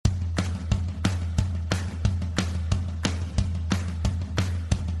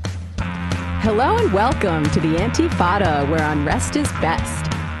Hello and welcome to the Antifada, where unrest is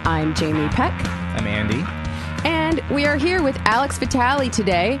best. I'm Jamie Peck. I'm Andy. And we are here with Alex Vitale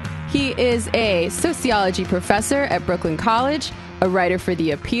today. He is a sociology professor at Brooklyn College, a writer for The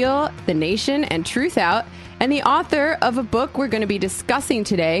Appeal, The Nation, and Truth Out, and the author of a book we're going to be discussing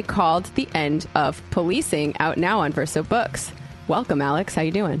today called The End of Policing, out now on Verso Books. Welcome, Alex. How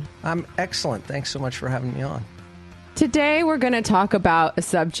you doing? I'm excellent. Thanks so much for having me on. Today, we're going to talk about a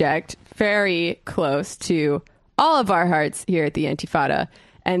subject very close to all of our hearts here at the Antifada,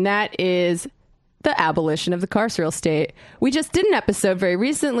 and that is the abolition of the carceral state. We just did an episode very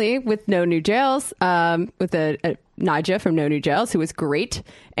recently with No New Jails, with Naja from No New Jails, who was great,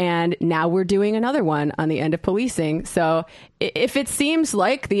 and now we're doing another one on the end of policing. So if it seems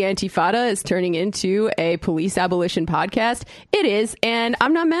like the Antifada is turning into a police abolition podcast, it is, and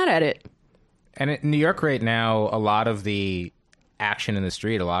I'm not mad at it. And in New York right now, a lot of the action in the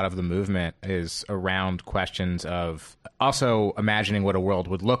street, a lot of the movement is around questions of also imagining what a world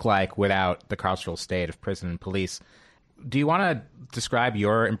would look like without the carceral state of prison and police. Do you want to describe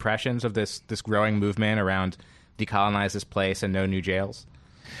your impressions of this growing movement around decolonize this place and no new jails?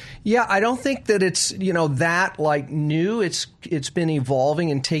 Yeah, I don't think that it's, that new. It's been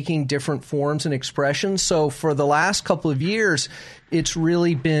evolving and taking different forms and expressions. So for the last couple of years, it's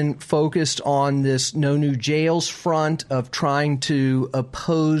really been focused on this no new jails front of trying to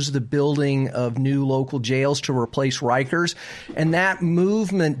oppose the building of new local jails to replace Rikers. And that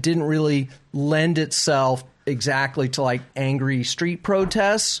movement didn't really lend itself exactly to angry street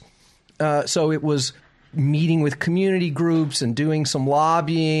protests. So it was meeting with community groups and doing some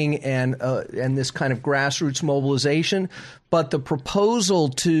lobbying and this kind of grassroots mobilization. But the proposal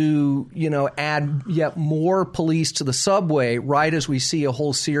to, add yet more police to the subway, right as we see a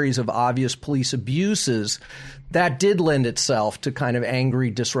whole series of obvious police abuses, that did lend itself to kind of angry,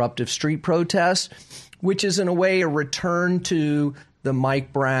 disruptive street protests, which is in a way a return to the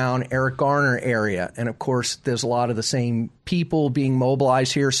Mike Brown, Eric Garner area. And of course, there's a lot of the same people being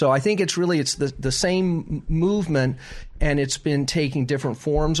mobilized here. So I think it's the same movement, and it's been taking different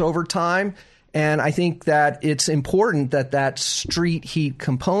forms over time. And I think that it's important that street heat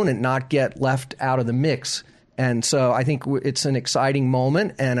component not get left out of the mix. And so I think it's an exciting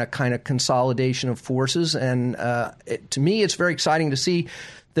moment and a kind of consolidation of forces. And to me, it's very exciting to see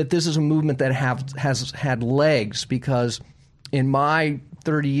that this is a movement that has had legs, because in my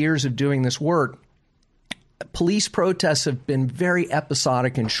 30 years of doing this work, police protests have been very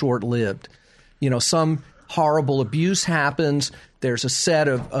episodic and short-lived. Some horrible abuse happens. There's a set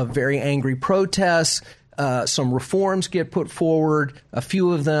of very angry protests. Some reforms get put forward. A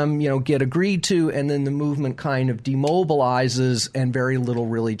few of them, get agreed to, and then the movement kind of demobilizes and very little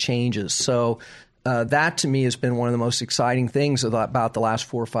really changes. So that, to me, has been one of the most exciting things about the last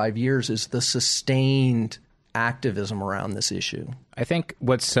 4 or 5 years, is the sustained activism around this issue. I think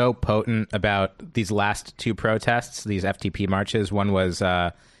what's so potent about these last two protests, these FTP marches, one was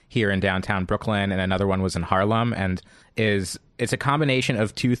here in downtown Brooklyn and another one was in Harlem, and it's a combination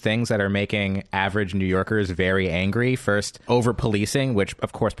of two things that are making average New Yorkers very angry. First, over policing, which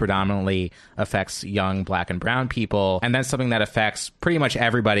of course predominantly affects young Black and brown people, and then something that affects pretty much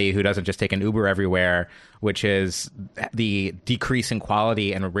everybody who doesn't just take an Uber everywhere, which is the decreasing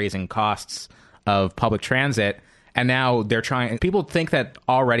quality and raising costs of public transit. And now people think that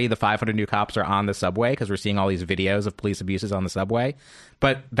already the 500 new cops are on the subway because we're seeing all these videos of police abuses on the subway.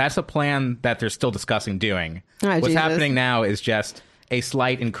 But that's a plan that they're still discussing doing. What's happening now is just a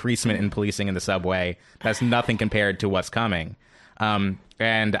slight increasement in policing in the subway. That's nothing compared to what's coming. And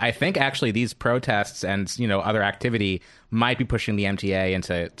I think actually these protests and, other activity might be pushing the MTA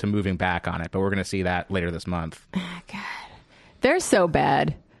into moving back on it. But we're going to see that later this month. Oh, God. They're so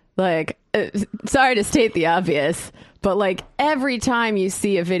bad. Sorry to state the obvious, but every time you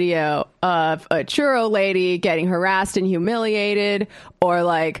see a video of a churro lady getting harassed and humiliated, or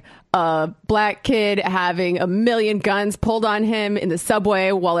a Black kid having a million guns pulled on him in the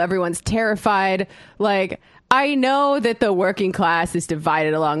subway while everyone's terrified, I know that the working class is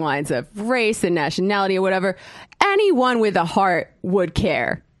divided along lines of race and nationality or whatever. Anyone with a heart would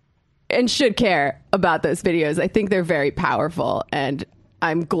care and should care about those videos. I think they're very powerful, and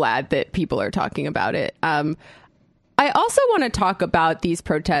I'm glad that people are talking about it. I also want to talk about these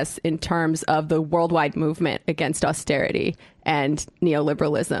protests in terms of the worldwide movement against austerity and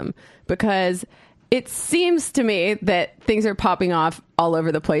neoliberalism, because it seems to me that things are popping off all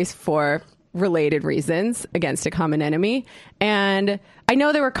over the place for related reasons against a common enemy. And I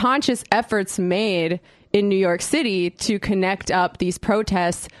know there were conscious efforts made in New York City to connect up these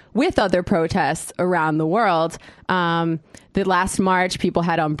protests with other protests around the world. The last march, people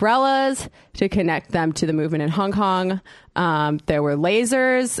had umbrellas to connect them to the movement in Hong Kong. There were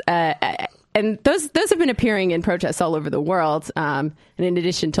lasers, and those have been appearing in protests all over the world. And in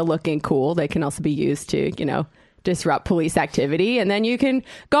addition to looking cool, they can also be used to, disrupt police activity. And then you can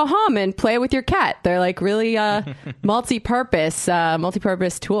go home and play with your cat. They're like really multi-purpose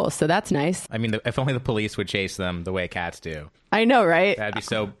tools. So that's nice. I mean, if only the police would chase them the way cats do. I know, right? That'd be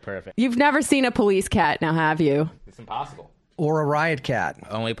so perfect. You've never seen a police cat now, have you? It's impossible. Or a riot cat.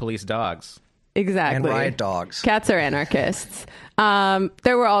 Only police dogs. Exactly. And riot dogs. Cats are anarchists.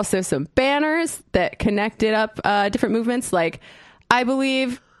 There were also some banners that connected up different movements. Like, I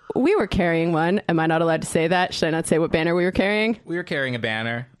believe we were carrying one. Am I not allowed to say that? Should I not say what banner we were carrying? We were carrying a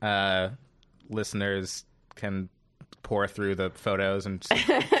banner. Listeners can pour through the photos and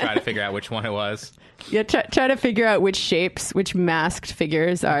try to figure out which one it was. Yeah, try to figure out which masked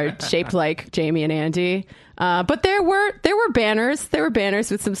figures are shaped like Jamie and Andy. But there were banners. There were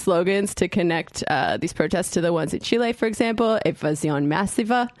banners with some slogans to connect these protests to the ones in Chile, for example. Evasión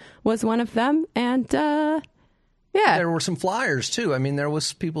Masiva was one of them. And yeah. There were some flyers, too. I mean,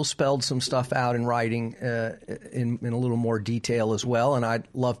 people spelled some stuff out in writing in a little more detail as well. And I'd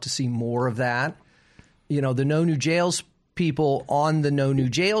love to see more of that. The No New Jails people on the No New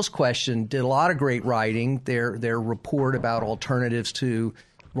Jails question did a lot of great writing. Their report about alternatives to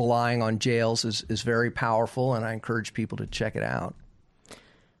relying on jails is very powerful, and I encourage people to check it out.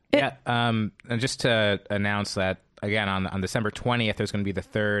 Yeah, and just to announce that, again, on December 20th, there's going to be the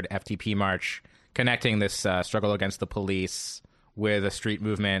third FTP march connecting this struggle against the police with a street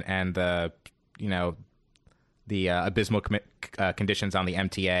movement and the abysmal conditions on the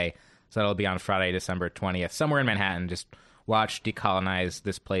MTA. So that'll be on Friday, December 20th, somewhere in Manhattan. Just watch Decolonize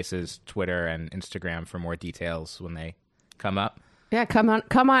This Place's Twitter and Instagram for more details when they come up. Yeah, come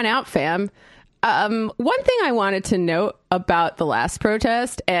on out, fam. One thing I wanted to note about the last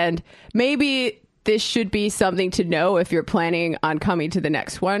protest, and maybe this should be something to know if you're planning on coming to the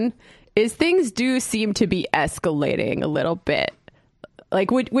next one, is things do seem to be escalating a little bit. Like,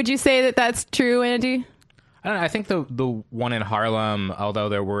 would you say that that's true, Andy? I don't know. I think the one in Harlem, although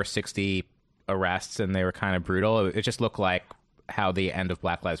there were 60 arrests and they were kind of brutal, it just looked like how the end of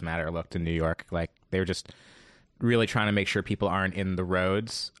Black Lives Matter looked in New York. Like, they were just really trying to make sure people aren't in the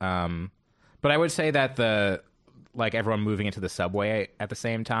roads. But I would say that everyone moving into the subway at the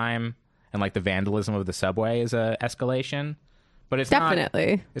same time and like the vandalism of the subway is a escalation. But it's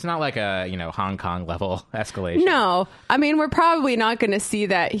definitely it's not like a Hong Kong level escalation. No, I mean, we're probably not going to see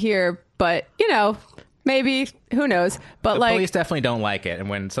that here, but maybe, who knows? But the police definitely don't like it, and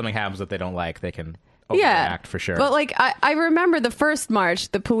when something happens that they don't like, they can overreact for sure. But I remember the first march,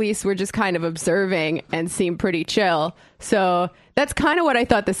 the police were just kind of observing and seemed pretty chill. So that's kind of what I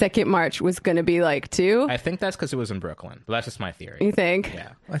thought the second march was going to be like too. I think that's because it was in Brooklyn, but that's just my theory. You think?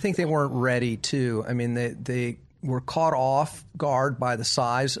 Yeah. I think they weren't ready too. I mean, they were caught off guard by the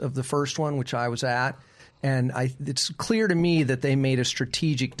size of the first one, which I was at. And it's clear to me that they made a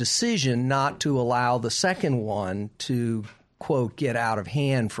strategic decision not to allow the second one to, quote, get out of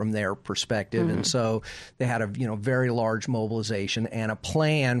hand from their perspective. Mm-hmm. And so they had a very large mobilization and a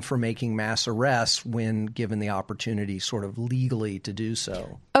plan for making mass arrests when given the opportunity sort of legally to do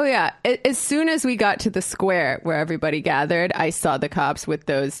so. Oh, yeah. As soon as we got to the square where everybody gathered, I saw the cops with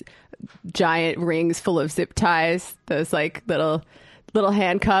those giant rings full of zip ties, those like little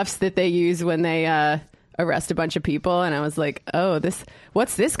handcuffs that they use when they arrest a bunch of people. And I was like, oh,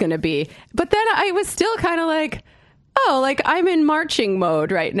 what's this going to be? But then I was still kind of like, oh, like I'm in marching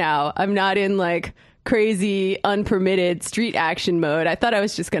mode right now. I'm not in like crazy unpermitted street action mode. I thought I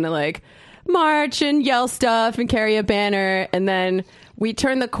was just going to like march and yell stuff and carry a banner. And then we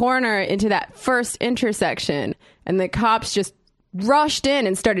turned the corner into that first intersection and the cops just rushed in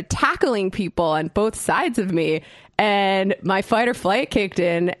and started tackling people on both sides of me. And my fight or flight kicked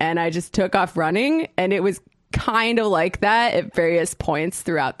in and I just took off running. And it was kind of like that at various points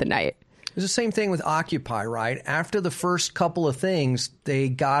throughout the night. It's the same thing with Occupy, right? After the first couple of things, they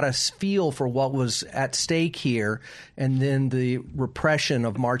got a feel for what was at stake here. And then the repression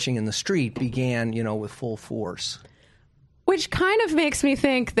of marching in the street began, with full force. Which kind of makes me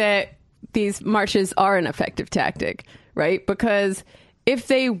think that these marches are an effective tactic, right? Because if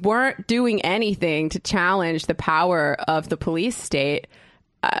they weren't doing anything to challenge the power of the police state,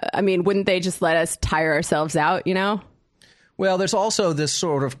 I mean, wouldn't they just let us tire ourselves out, Well, there's also this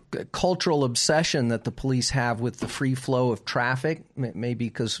sort of cultural obsession that the police have with the free flow of traffic, maybe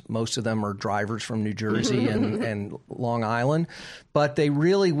because most of them are drivers from New Jersey and Long Island. But they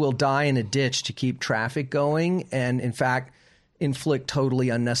really will die in a ditch to keep traffic going and, in fact, inflict totally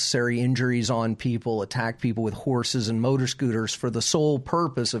unnecessary injuries on people, attack people with horses and motor scooters for the sole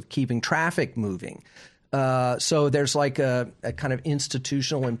purpose of keeping traffic moving. So there's like a kind of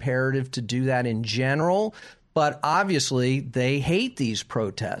institutional imperative to do that in general. But obviously, they hate these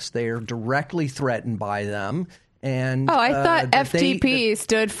protests. They are directly threatened by them. And I thought FTP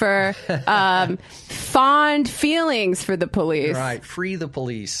stood for fond feelings for the police. Right, free the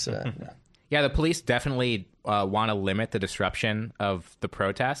police. Yeah, the police definitely want to limit the disruption of the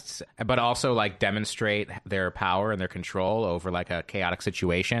protests, but also like demonstrate their power and their control over like a chaotic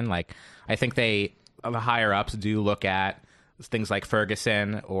situation. Like I think the higher ups do look at things like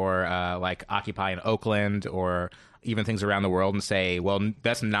Ferguson or like Occupy in Oakland or even things around the world and say, well,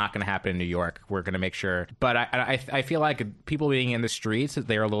 that's not going to happen in New York. We're going to make sure. But I feel like people being in the streets,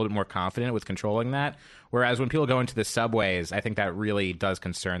 they're a little bit more confident with controlling that. Whereas when people go into the subways, I think that really does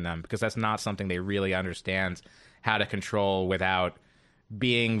concern them because that's not something they really understand how to control without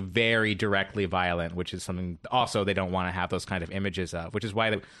being very directly violent, which is something also they don't want to have those kind of images of, which is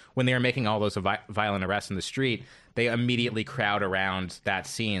why when they are making all those violent arrests in the street, they immediately crowd around that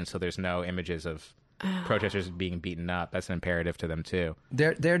scene so there's no images of protesters being beaten up. That's an imperative to them, too.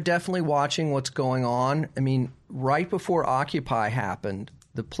 They're definitely watching what's going on. I mean, right before Occupy happened,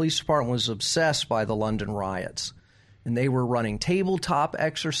 the police department was obsessed by the London riots, and they were running tabletop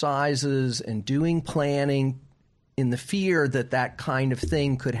exercises and doing planning in the fear that that kind of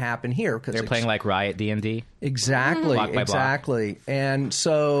thing could happen here. They're playing like Riot D&D? Exactly, block by exactly. block. And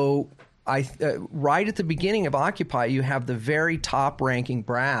so right at the beginning of Occupy, you have the very top-ranking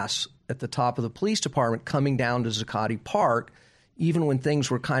brass at the top of the police department coming down to Zuccotti Park, even when things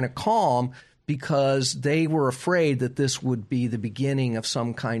were kind of calm, because they were afraid that this would be the beginning of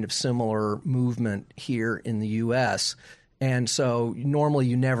some kind of similar movement here in the U.S., and so normally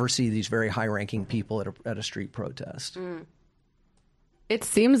you never see these very high-ranking people at a street protest. It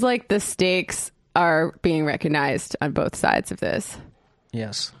seems like the stakes are being recognized on both sides of this.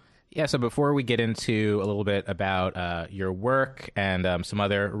 Yes. Yeah, so before we get into a little bit about your work and some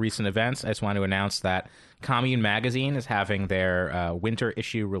other recent events, I just want to announce that Commune Magazine is having their winter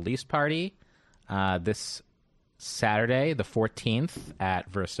issue release party this Saturday, the 14th, at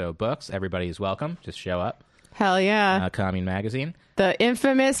Verso Books. Everybody is welcome. Just show up. Hell yeah. Commune Magazine. The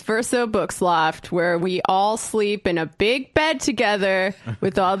infamous Verso Books Loft, where we all sleep in a big bed together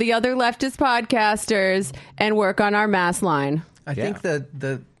with all the other leftist podcasters and work on our mass line. I think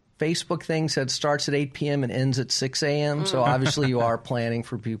the Facebook thing said starts at 8 p.m. and ends at 6 a.m., so obviously you are planning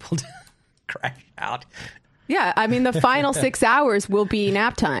for people to crash out. Yeah, I mean, the final 6 hours will be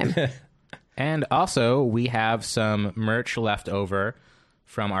nap time. And also, we have some merch left over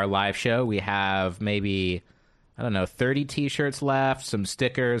from our live show. We have maybe, 30 T-shirts left, some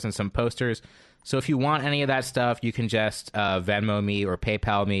stickers, and some posters. So if you want any of that stuff, you can just Venmo me or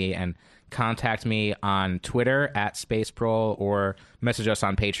PayPal me and contact me on Twitter at SpaceProl or message us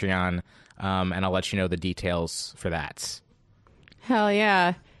on Patreon, and I'll let you know the details for that. Hell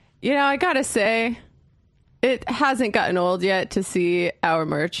yeah. I gotta say, it hasn't gotten old yet to see our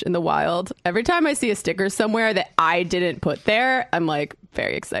merch in the wild. Every time I see a sticker somewhere that I didn't put there, I'm like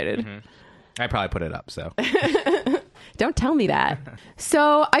very excited. Mm-hmm. I probably put it up, so. Don't tell me that.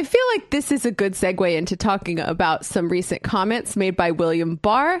 So I feel like this is a good segue into talking about some recent comments made by William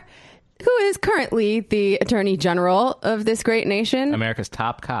Barr, who is currently the Attorney General of this great nation. America's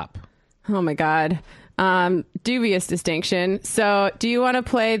top cop. Oh, my God. Dubious distinction. So do you want to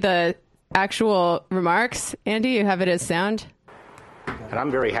play the actual remarks? Andy, you have it as sound? And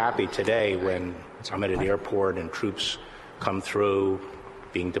I'm very happy today when I'm at an airport and troops come through,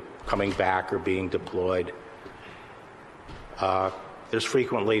 coming back or being deployed. There's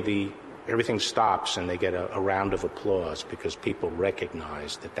frequently everything stops and they get a round of applause because people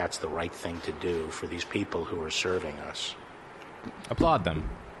recognize that that's the right thing to do for these people who are serving us. Applaud them.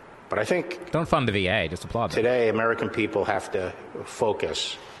 But I think... Don't fund the VA, just applaud them. Today, American people have to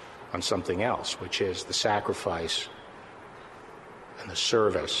focus on something else, which is the sacrifice and the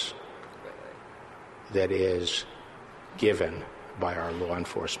service that is given by our law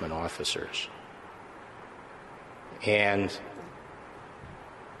enforcement officers. And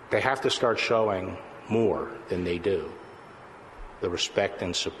they have to start showing more than they do, the respect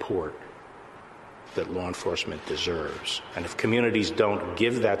and support that law enforcement deserves. And if communities don't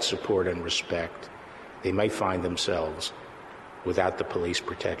give that support and respect, they may find themselves without the police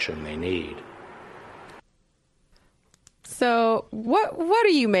protection they need. So what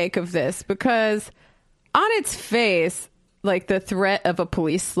do you make of this? Because on its face, like, the threat of a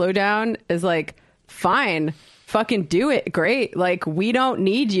police slowdown is like, fine, fucking do it. Great. Like, we don't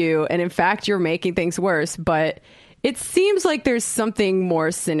need you. And in fact, you're making things worse. But it seems like there's something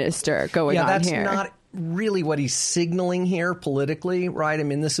more sinister going on here. Yeah, that's not really what he's signaling here politically, right? I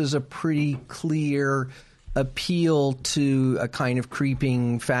mean, this is a pretty clear appeal to a kind of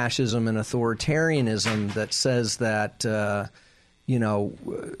creeping fascism and authoritarianism that says that,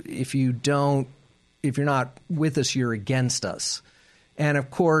 if you're not with us, you're against us. And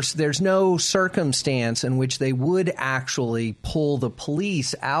of course, there's no circumstance in which they would actually pull the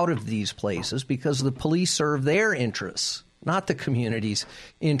police out of these places, because the police serve their interests, not the community's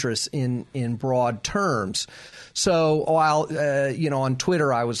interests in broad terms. So while, on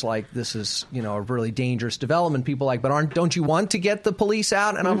Twitter, I was like, this is, a really dangerous development. People are like, but don't you want to get the police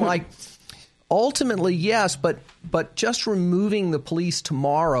out? And I'm like, ultimately, yes, but just removing the police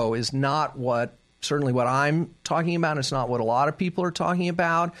tomorrow is not certainly what I'm talking about. It's not what a lot of people are talking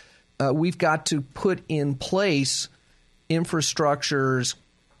about. We've got to put in place infrastructures,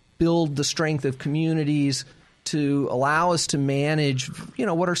 build the strength of communities to allow us to manage,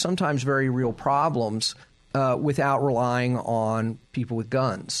 what are sometimes very real problems without relying on people with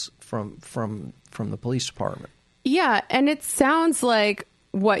guns from the police department. Yeah, and it sounds like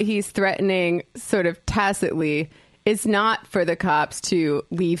what he's threatening sort of tacitly is not for the cops to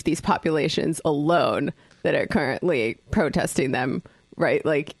leave these populations alone that are currently protesting them, right?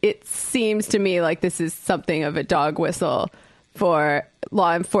 Like, it seems to me like this is something of a dog whistle for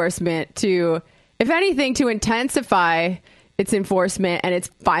law enforcement to, if anything, to intensify its enforcement and its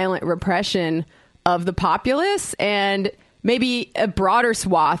violent repression of the populace, and maybe a broader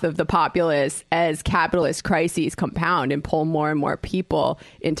swath of the populace as capitalist crises compound and pull more and more people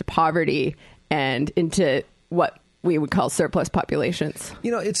into poverty and into what we would call surplus populations.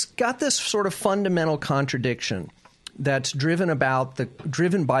 It's got this sort of fundamental contradiction that's driven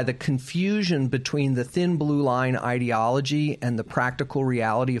by the confusion between the thin blue line ideology and the practical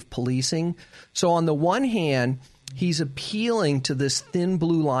reality of policing. So on the one hand, he's appealing to this thin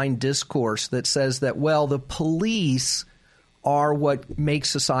blue line discourse that says that, well, the police are what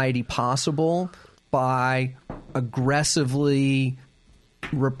makes society possible by aggressively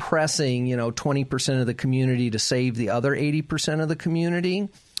repressing, 20% of the community to save the other 80% of the community.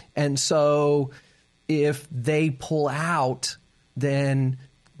 And so if they pull out, then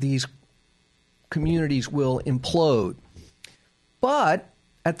these communities will implode. But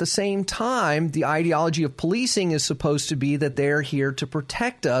at the same time, the ideology of policing is supposed to be that they're here to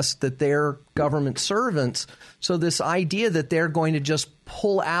protect us, that they're government servants. So this idea that they're going to just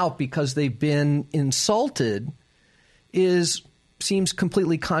pull out because they've been insulted seems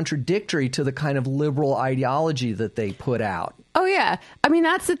completely contradictory to the kind of liberal ideology that they put out. Oh, yeah. I mean,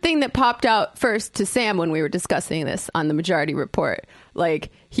 that's the thing that popped out first to Sam when we were discussing this on the Majority Report.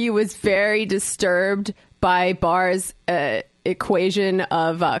 Like, he was very disturbed by Barr's equation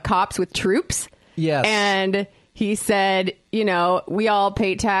of cops with troops. Yes. And he said, we all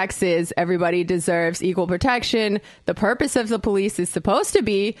pay taxes. Everybody deserves equal protection. The purpose of the police is supposed to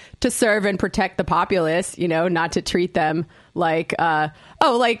be to serve and protect the populace, not to treat them like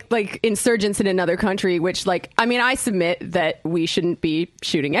insurgents in another country, which, I submit that we shouldn't be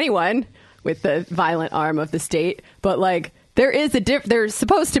shooting anyone with the violent arm of the state. But there's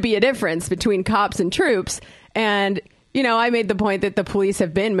supposed to be a difference between cops and troops. And, I made the point that the police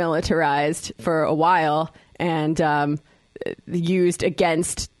have been militarized for a while and used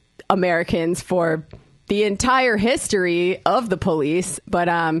against Americans for the entire history of the police. But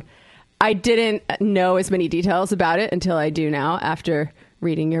I didn't know as many details about it until I do now after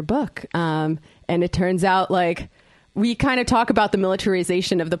reading your book. And it turns out we kind of talk about the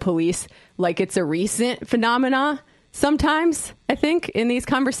militarization of the police like it's a recent phenomena sometimes, I think, in these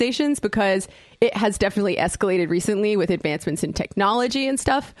conversations, because it has definitely escalated recently with advancements in technology and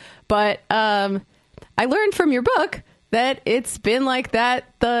stuff. But I learned from your book that it's been like that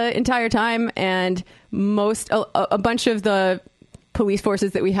the entire time, and a bunch of the police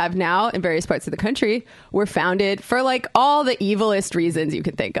forces that we have now in various parts of the country were founded for all the evilest reasons you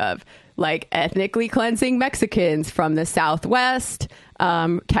can think of, like ethnically cleansing Mexicans from the Southwest,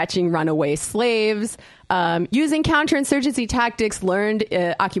 catching runaway slaves, using counterinsurgency tactics learned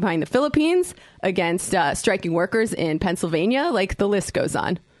occupying the Philippines against striking workers in Pennsylvania. The list goes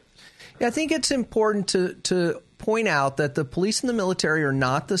on. Yeah, I think it's important to point out that the police and the military are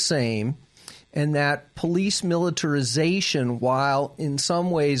not the same, and that police militarization, while in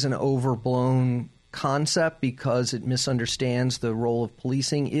some ways an overblown concept because it misunderstands the role of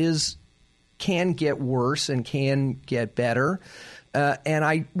policing, is can get worse and can get better. And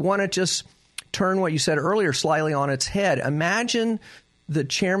I want to just turn what you said earlier slightly on its head. Imagine the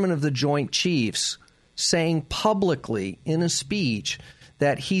chairman of the Joint Chiefs saying publicly in a speech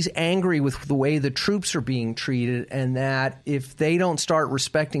that he's angry with the way the troops are being treated and that if they don't start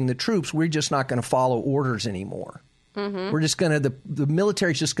respecting the troops, we're just not going to follow orders anymore. Mm-hmm. We're just going to, the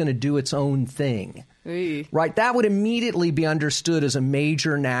military's just going to do its own thing. Right? That would immediately be understood as a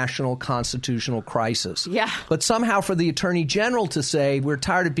major national constitutional crisis. Yeah. But somehow for the Attorney General to say, we're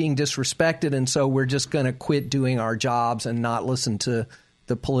tired of being disrespected and so we're just going to quit doing our jobs and not listen to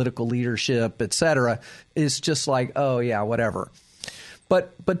the political leadership, et cetera, is just like, oh, yeah, whatever.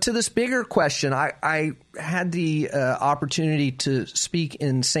 But to this bigger question, I had the opportunity to speak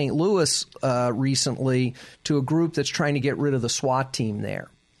in St. Louis recently to a group that's trying to get rid of the SWAT team there.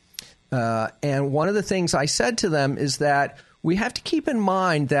 And one of the things I said to them is that we have to keep in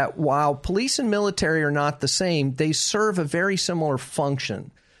mind that while police and military are not the same, they serve a very similar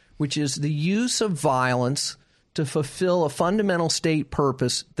function, which is the use of violence to fulfill a fundamental state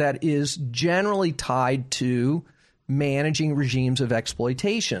purpose that is generally tied to managing regimes of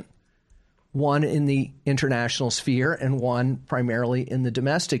exploitation, one in the international sphere and one primarily in the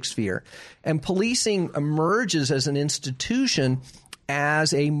domestic sphere. And policing emerges as an institution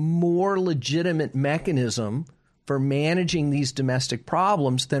as a more legitimate mechanism for managing these domestic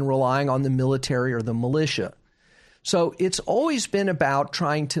problems than relying on the military or the militia. So it's always been about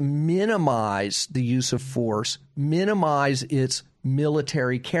trying to minimize the use of force, minimize its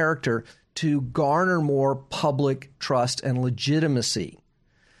military character to garner more public trust and legitimacy.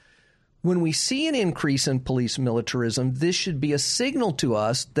 When we see an increase in police militarism, this should be a signal to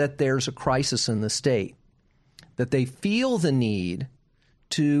us that there's a crisis in the state, that they feel the need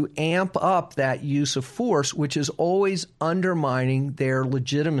to amp up that use of force, which is always undermining their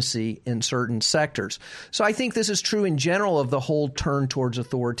legitimacy in certain sectors. So I think this is true in general of the whole turn towards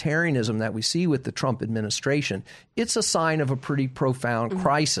authoritarianism that we see with the Trump administration. It's a sign of a pretty profound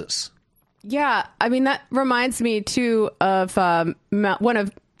crisis. Yeah, I mean, that reminds me, too, of one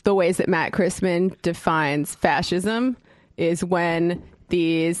of the ways that Matt Christman defines fascism is when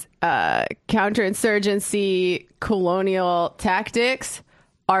these counterinsurgency colonial tactics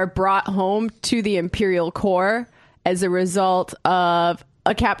are brought home to the imperial core as a result of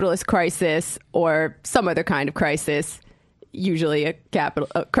a capitalist crisis or some other kind of crisis, usually a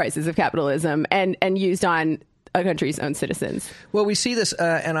crisis of capitalism, and used on a country's own citizens. Well, we see this,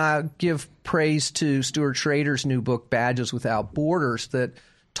 and I give praise to Stuart Schrader's new book, Badges Without Borders, that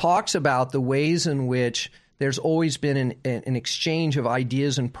talks about the ways in which there's always been an exchange of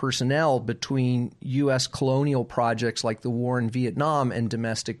ideas and personnel between U.S. colonial projects like the war in Vietnam and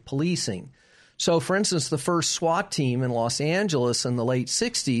domestic policing. So, for instance, the first SWAT team in Los Angeles in the late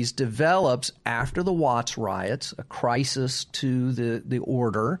 60s develops after the Watts riots, a crisis to the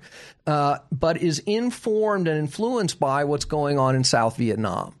order, but is informed and influenced by what's going on in South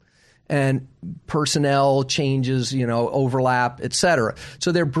Vietnam. And personnel changes, overlap, et cetera.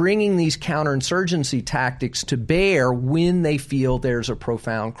 So they're bringing these counterinsurgency tactics to bear when they feel there's a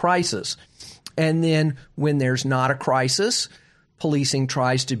profound crisis. And then when there's not a crisis, policing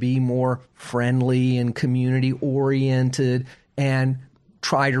tries to be more friendly and community-oriented and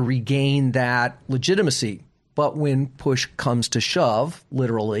try to regain that legitimacy. But when push comes to shove,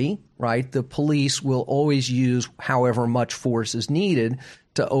 literally, right, the police will always use however much force is needed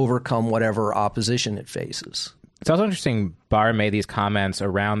to overcome whatever opposition it faces. It's also interesting, Barr made these comments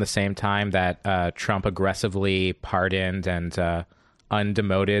around the same time that Trump aggressively pardoned and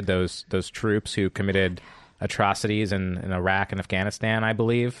undemoted those troops who committed atrocities in Iraq and Afghanistan, I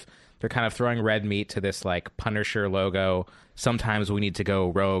believe. They're kind of throwing red meat to this like Punisher logo. Sometimes we need to go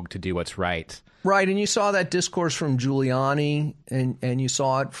rogue to do what's right. Right, and you saw that discourse from Giuliani, and you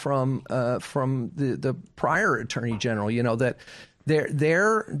saw it from the prior Attorney General. That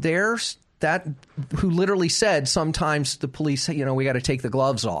there's that who literally said sometimes the police, we got to take the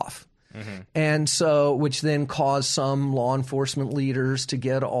gloves off. Mm-hmm. And so, which then caused some law enforcement leaders to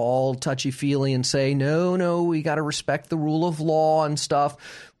get all touchy-feely and say, no, we got to respect the rule of law and stuff.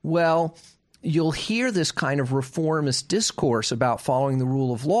 Well, you'll hear this kind of reformist discourse about following the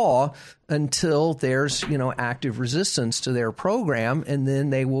rule of law until there's, active resistance to their program, and then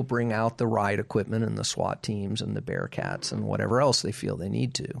they will bring out the riot equipment and the SWAT teams and the Bearcats and whatever else they feel they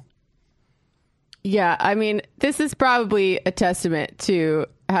need to. Yeah, I mean, this is probably a testament to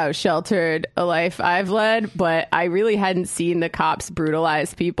how sheltered a life I've led, but I really hadn't seen the cops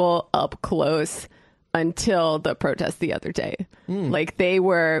brutalize people up close until the protest the other day. Like, they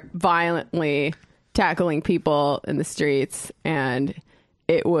were violently tackling people in the streets, and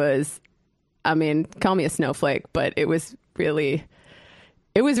it was I mean, call me a snowflake, but it was really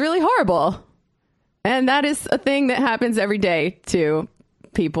horrible. And that is a thing that happens every day to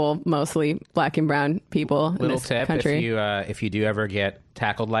people, mostly black and brown people in this country. If you do ever get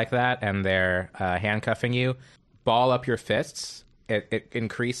tackled like that and they're handcuffing you, ball up your fists. It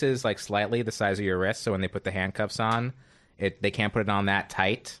increases like slightly the size of your wrist, so when they put the handcuffs on, they can't put it on that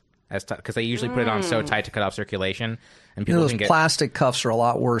tight because they usually put it on so tight to cut off circulation. And people those plastic cuffs are a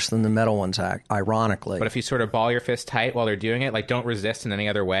lot worse than the metal ones, ironically. But if you sort of ball your fist tight while they're doing it, like don't resist in any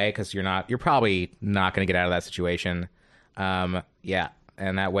other way because you're probably not going to get out of that situation. Yeah,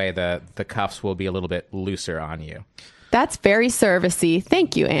 and that way the cuffs will be a little bit looser on you. That's very servicey.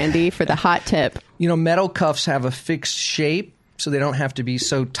 Thank you, Andy, for the hot tip. Metal cuffs have a fixed shape, so they don't have to be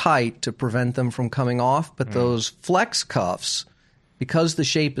so tight to prevent them from coming off. But those flex cuffs, because the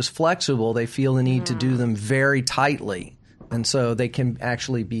shape is flexible, they feel the need to do them very tightly. And so they can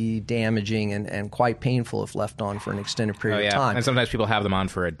actually be damaging and quite painful if left on for an extended period of time. And sometimes people have them on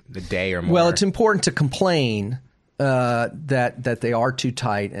for a day or more. Well, it's important to complain that they are too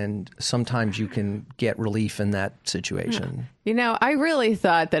tight, and sometimes you can get relief in that situation. I really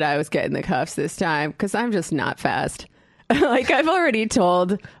thought that I was getting the cuffs this time because I'm just not fast. Like, I've already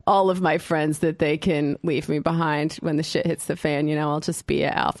told all of my friends that they can leave me behind when the shit hits the fan. I'll just be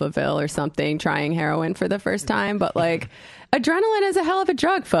at Alphaville or something trying heroin for the first time. But, like, adrenaline is a hell of a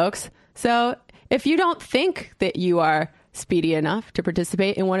drug, folks. So if you don't think that you are speedy enough to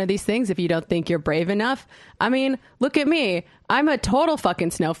participate in one of these things, if you don't think you're brave enough, I mean, look at me. I'm a total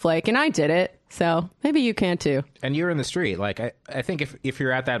fucking snowflake, and I did it. So maybe you can, too. And you're in the street. Like, I think if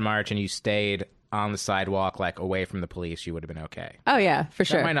you're at that march and you stayed on the sidewalk, like away from the police, you would have been okay. Oh, yeah, for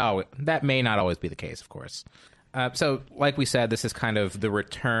sure. That may not always be the case, of course. So, like we said, this is kind of the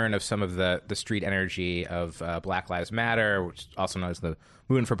return of some of the street energy of Black Lives Matter, which is also known as the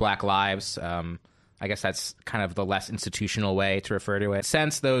Movement for Black Lives. I guess that's kind of the less institutional way to refer to it.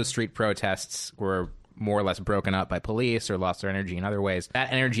 Since those street protests were more or less broken up by police or lost their energy in other ways,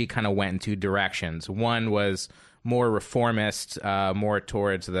 that energy kind of went in two directions. One was more reformist, more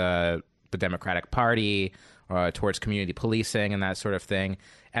towards the Democratic Party, towards community policing and that sort of thing.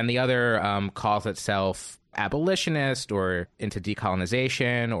 And the other calls itself abolitionist or into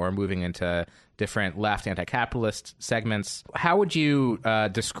decolonization or moving into different left anti-capitalist segments. How would you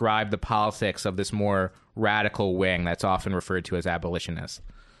describe the politics of this more radical wing that's often referred to as abolitionist?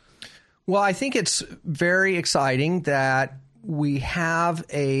 Well, I think it's very exciting that we have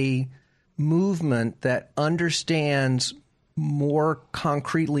a movement that understands more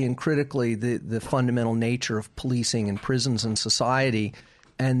concretely and critically the fundamental nature of policing and prisons and society,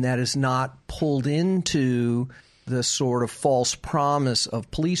 and that is not pulled into the sort of false promise of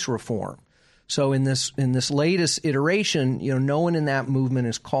police reform. So in this latest iteration, no one in that movement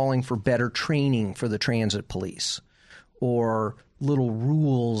is calling for better training for the transit police or little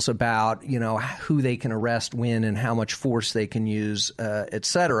rules about, who they can arrest when and how much force they can use, et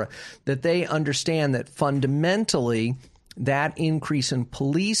cetera. That they understand that fundamentally that increase in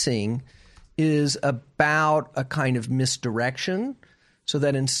policing is about a kind of misdirection, so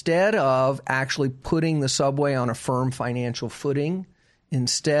that instead of actually putting the subway on a firm financial footing,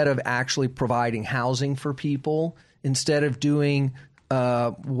 instead of actually providing housing for people, instead of doing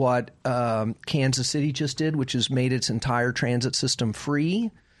what Kansas City just did, which has made its entire transit system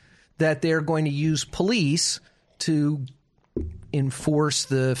free, that they're going to use police to enforce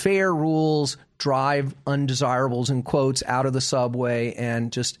the fare rules, drive undesirables in quotes out of the subway,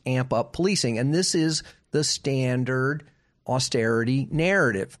 and just amp up policing. And this is the standard austerity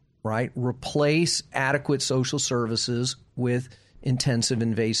narrative, right? Replace adequate social services with intensive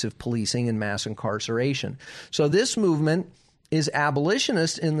invasive policing and mass incarceration. So this movement is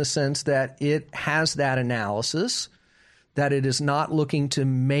abolitionist in the sense that it has that analysis, that it is not looking to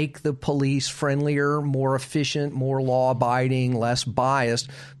make the police friendlier, more efficient, more law-abiding, less biased,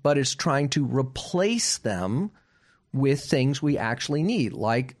 but it's trying to replace them with things we actually need,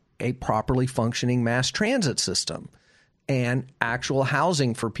 like a properly functioning mass transit system and actual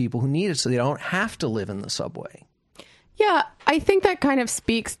housing for people who need it so they don't have to live in the subway. Yeah, I think that kind of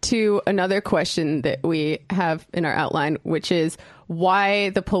speaks to another question that we have in our outline, which is why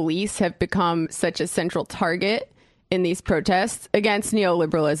the police have become such a central target in these protests against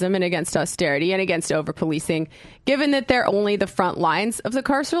neoliberalism and against austerity and against over-policing, given that they're only the front lines of the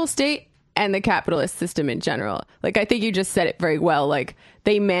carceral state and the capitalist system in general. Like, I think you just said it very well. Like,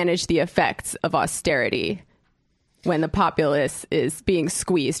 they manage the effects of austerity when the populace is being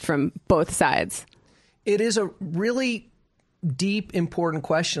squeezed from both sides. It is a really deep, important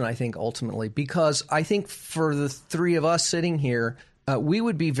question, I think, ultimately, because I think for the three of us sitting here, we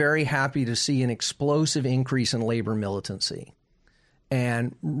would be very happy to see an explosive increase in labor militancy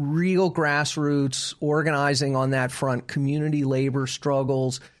and real grassroots organizing on that front, community labor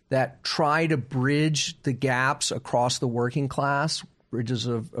struggles that try to bridge the gaps across the working class, bridges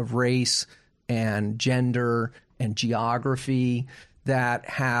of race and gender and geography that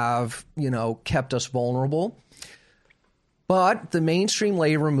have, kept us vulnerable. But the mainstream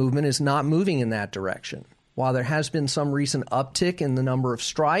labor movement is not moving in that direction. While there has been some recent uptick in the number of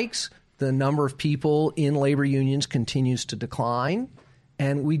strikes, the number of people in labor unions continues to decline.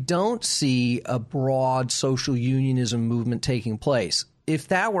 And we don't see a broad social unionism movement taking place. If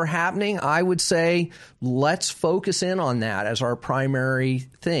that were happening, I would say let's focus in on that as our primary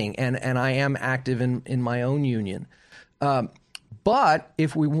thing. And I am active in my own union. But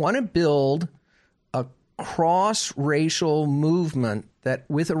if we want to build a cross-racial movement that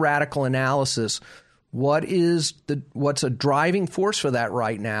with a radical analysis, what's a driving force for that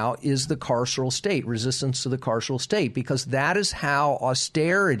right now is the carceral state, resistance to the carceral state, because that is how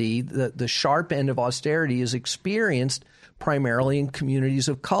austerity, the sharp end of austerity, is experienced primarily in communities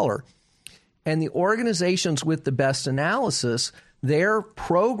of color. And the organizations with the best analysis, their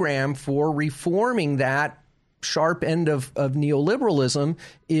program for reforming that sharp end of neoliberalism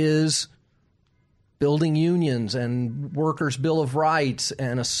is building unions and workers' bill of rights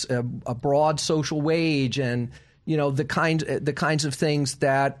and a broad social wage and the kinds of things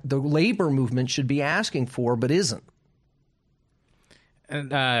that the labor movement should be asking for but isn't.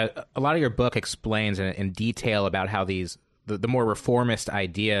 And a lot of your book explains in detail about how the more reformist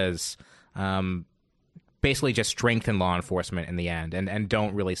ideas basically just strengthen law enforcement in the end and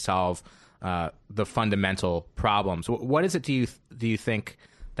don't really solve the fundamental problems. What is it do you think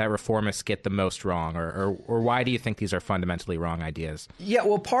that reformists get the most wrong, or why do you think these are fundamentally wrong ideas? Yeah,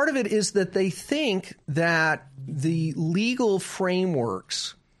 well, part of it is that they think that the legal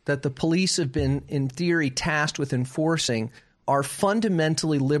frameworks that the police have been, in theory, tasked with enforcing are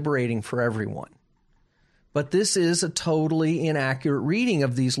fundamentally liberating for everyone. But this is a totally inaccurate reading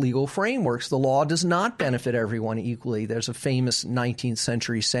of these legal frameworks. The law does not benefit everyone equally. There's a famous 19th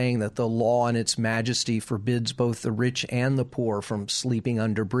century saying that the law in its majesty forbids both the rich and the poor from sleeping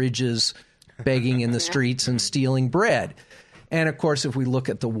under bridges, begging in the streets, and stealing bread. And, of course, if we look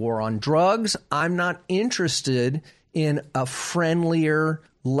at the war on drugs, I'm not interested in a friendlier,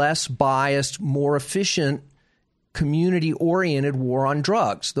 less biased, more efficient community-oriented war on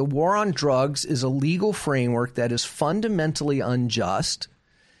drugs. The war on drugs is a legal framework that is fundamentally unjust,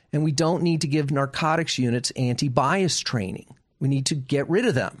 and we don't need to give narcotics units anti-bias training. We need to get rid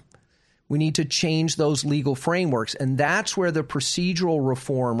of them. We need to change those legal frameworks, and that's where the procedural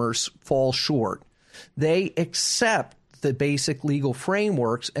reformers fall short. They accept the basic legal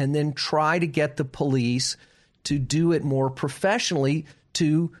frameworks and then try to get the police to do it more professionally,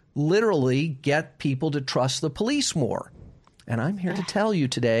 to literally get people to trust the police more. And I'm here to tell you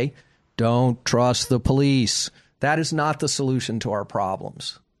today, don't trust the police. That is not the solution to our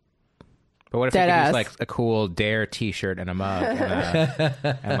problems. But what if you use like a cool Dare T-shirt and a mug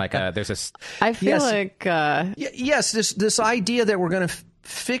and like there's a... I feel like... Yes, this idea that we're going to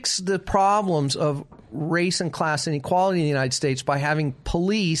fix the problems of race and class inequality in the United States by having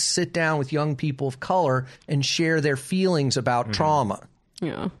police sit down with young people of color and share their feelings about trauma.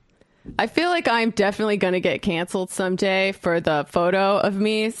 Yeah. I feel like I'm definitely going to get canceled someday for the photo of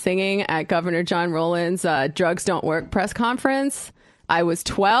me singing at Governor John Rowland's Drugs Don't Work press conference. I was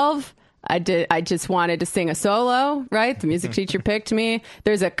 12. I just wanted to sing a solo, right? The music teacher picked me.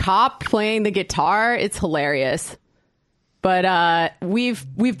 There's a cop playing the guitar. It's hilarious. But we've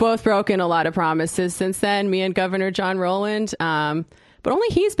both broken a lot of promises since then, me and Governor John Rowland. But only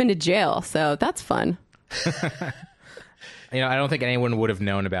he's been to jail, so that's fun. I don't think anyone would have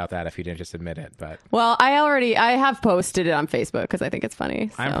known about that if you didn't just admit it. But well, I have posted it on Facebook because I think it's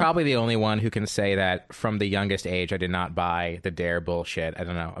funny. So. I'm probably the only one who can say that from the youngest age, I did not buy the Dare bullshit. I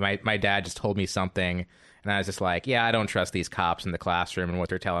don't know. My dad just told me something, and I was just like, yeah, I don't trust these cops in the classroom and what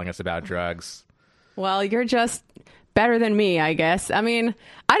they're telling us about drugs. Well, you're just better than me, I guess. I mean,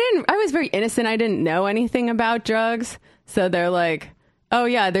 I was very innocent. I didn't know anything about drugs. So they're like, oh,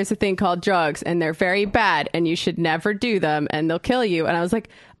 yeah, there's a thing called drugs, and they're very bad, and you should never do them, and they'll kill you. And I was like,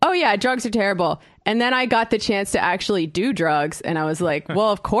 oh, yeah, drugs are terrible. And then I got the chance to actually do drugs, and I was like, well,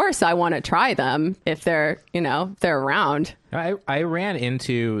 of course I want to try them if they're around. I ran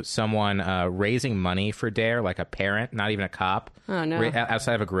into someone raising money for Dare, like a parent, not even a cop,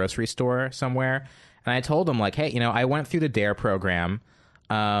 outside of a grocery store somewhere. And I told him, like, hey, I went through the Dare program,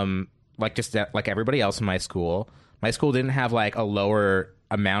 like everybody else in my school. My school didn't have like a lower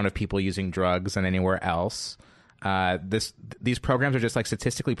amount of people using drugs than anywhere else. these programs are just like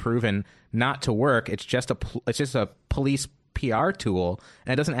statistically proven not to work. It's just a police PR tool,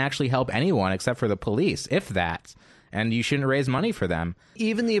 and it doesn't actually help anyone except for the police, if that. And you shouldn't raise money for them.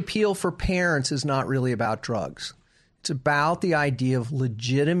 Even the appeal for parents is not really about drugs. It's about the idea of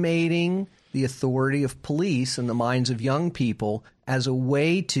legitimating the authority of police in the minds of young people as a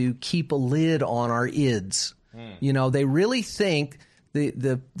way to keep a lid on our ids. You know, they really think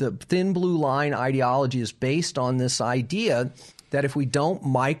the thin blue line ideology is based on this idea that if we don't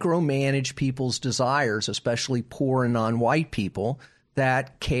micromanage people's desires, especially poor and non-white people,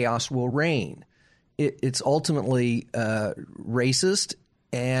 that chaos will reign. It's ultimately racist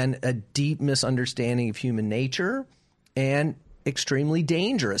and a deep misunderstanding of human nature and extremely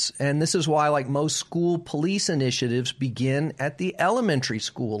dangerous. And this is why, like, most school police initiatives begin at the elementary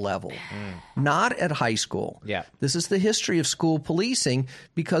school level, not at high school. Yeah. This is the history of school policing,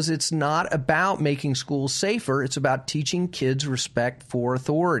 because it's not about making schools safer. It's about teaching kids respect for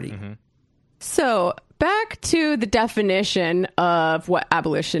authority. So back to the definition of what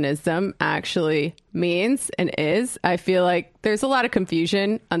abolitionism actually means and is. I feel like there's a lot of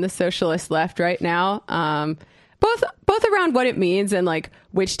confusion on the socialist left right now, both around what it means and like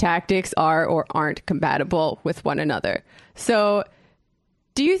which tactics are or aren't compatible with one another. So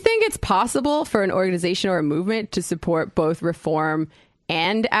do you think it's possible for an organization or a movement to support both reform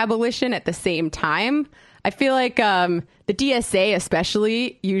and abolition at the same time? I feel like the DSA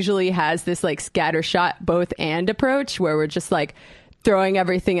especially usually has this like scattershot both and approach where we're just like throwing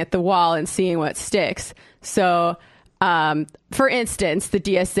everything at the wall and seeing what sticks. So, for instance, the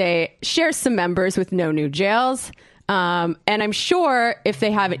DSA shares some members with no new jails. And I'm sure if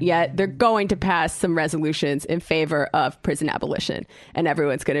they haven't yet, they're going to pass some resolutions in favor of prison abolition. And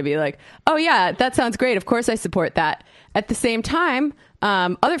everyone's going to be like, oh, yeah, that sounds great. Of course, I support that. At the same time,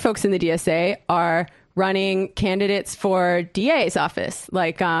 other folks in the DSA are running candidates for DA's office,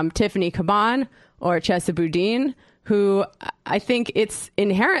 like Tiffany Caban or Chesa Boudin, who I think it's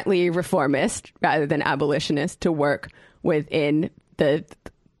inherently reformist rather than abolitionist to work within the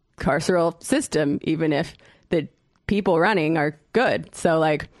carceral system, even if the people running are good. So,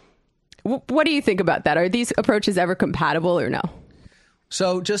 like, what do you think about that? Are these approaches ever compatible or no?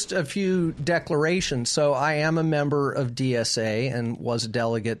 So just a few declarations. So I am a member of DSA and was a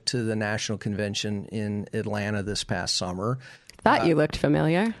delegate to the National Convention in Atlanta this past summer. Thought you looked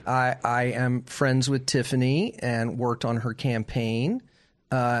familiar. I am friends with Tiffany and worked on her campaign.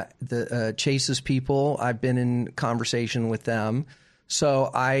 The Chase's people, I've been in conversation with them. So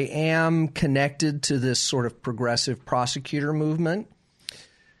I am connected to this sort of progressive prosecutor movement.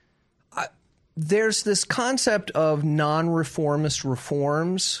 There's this concept of non-reformist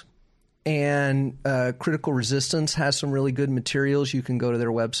reforms, and Critical Resistance has some really good materials. You can go to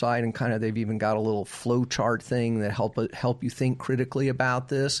their website and kind of, they've even got a little flow chart thing that help you think critically about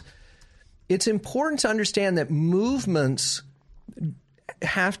this. It's important to understand that movements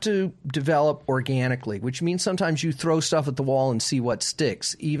have to develop organically, which means sometimes you throw stuff at the wall and see what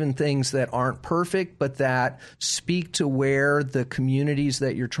sticks, even things that aren't perfect, but that speak to where the communities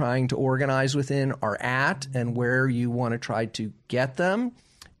that you're trying to organize within are at and where you want to try to get them.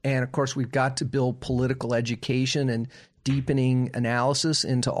 And of course, we've got to build political education and deepening analysis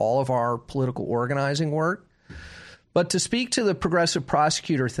into all of our political organizing work. But to speak to the progressive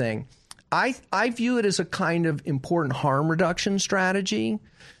prosecutor thing, I view it as a kind of important harm reduction strategy,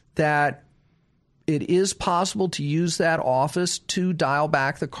 that it is possible to use that office to dial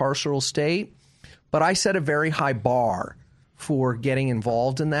back the carceral state. But I set a very high bar for getting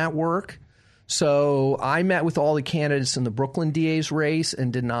involved in that work. So I met with all the candidates in the Brooklyn DA's race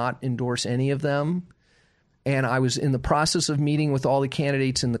and did not endorse any of them. And I was in the process of meeting with all the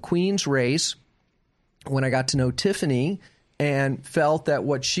candidates in the Queens race when I got to know Tiffany, and felt that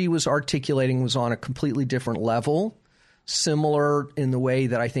what she was articulating was on a completely different level, similar in the way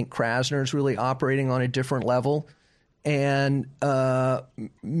that I think Krasner is really operating on a different level. And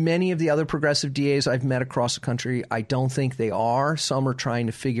many of the other progressive DAs I've met across the country, I don't think they are. Some are trying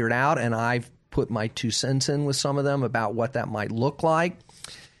to figure it out, and I've put my 2 cents in with some of them about what that might look like.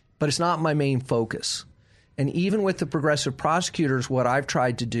 But it's not my main focus. And even with the progressive prosecutors, what I've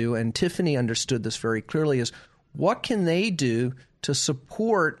tried to do, and Tiffany understood this very clearly, is what can they do to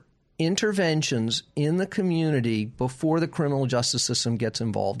support interventions in the community before the criminal justice system gets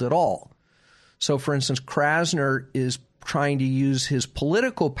involved at all? So, for instance, Krasner is trying to use his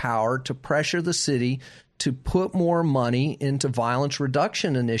political power to pressure the city to put more money into violence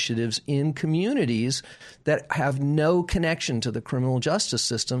reduction initiatives in communities that have no connection to the criminal justice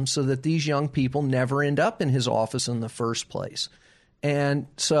system, so that these young people never end up in his office in the first place. And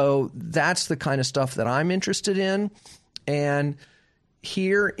so that's the kind of stuff that I'm interested in. And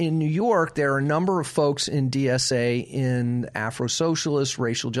here in New York, there are a number of folks in DSA, in Afro-Socialist,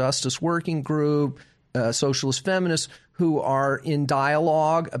 Racial Justice Working Group, Socialist Feminists, who are in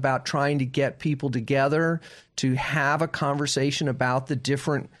dialogue about trying to get people together to have a conversation about the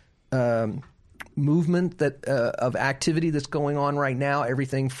different movement that of activity that's going on right now,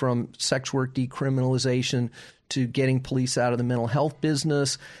 everything from sex work decriminalization to getting police out of the mental health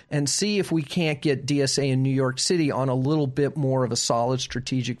business, and see if we can't get DSA in New York City on a little bit more of a solid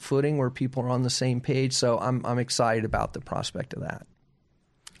strategic footing where people are on the same page. So I'm excited about the prospect of that.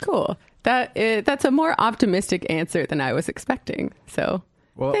 Cool. That's a more optimistic answer than I was expecting. So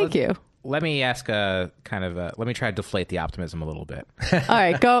thank you. Let me ask let me try to deflate the optimism a little bit. All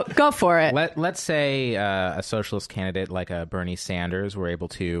right, go for it. Let's say a socialist candidate like a Bernie Sanders were able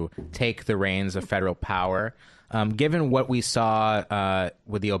to take the reins of federal power. Given what we saw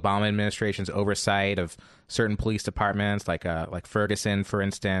with the Obama administration's oversight of certain police departments, like Ferguson, for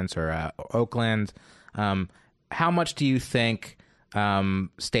instance, or Oakland, how much do you think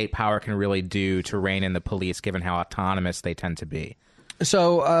state power can really do to rein in the police, given how autonomous they tend to be?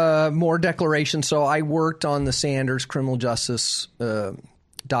 So more declarations. So I worked on the Sanders criminal justice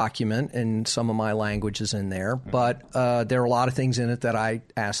document, and some of my language is in there. But there are a lot of things in it that I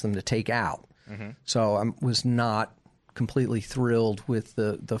asked them to take out. So I was not completely thrilled with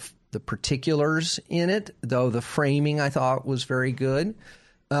the particulars in it, though the framing I thought was very good.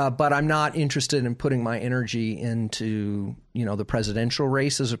 But I'm not interested in putting my energy into, the presidential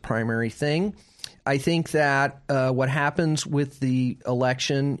race as a primary thing. I think that what happens with the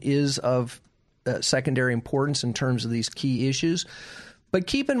election is of secondary importance in terms of these key issues. But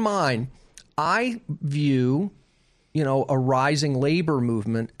keep in mind, I view a rising labor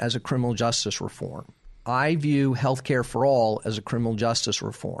movement as a criminal justice reform. I view healthcare for all as a criminal justice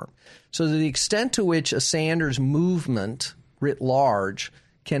reform. So to the extent to which a Sanders movement writ large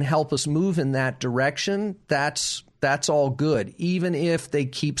can help us move in that direction, that's all good, even if they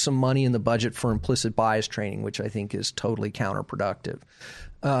keep some money in the budget for implicit bias training, which I think is totally counterproductive.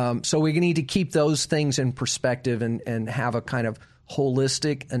 So we need to keep those things in perspective and have a kind of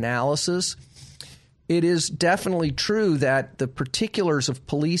holistic analysis. It is definitely true that the particulars of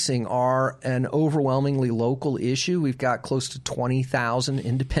policing are an overwhelmingly local issue. We've got close to 20,000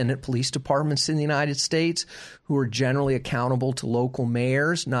 independent police departments in the United States who are generally accountable to local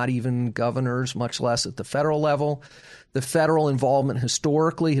mayors, not even governors, much less at the federal level. The federal involvement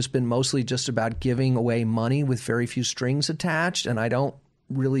historically has been mostly just about giving away money with very few strings attached, and I don't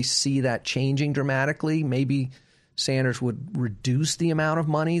really see that changing dramatically. Maybe Sanders would reduce the amount of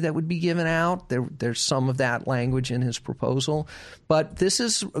money that would be given out. There's some of that language in his proposal. But this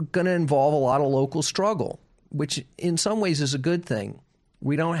is going to involve a lot of local struggle, which in some ways is a good thing.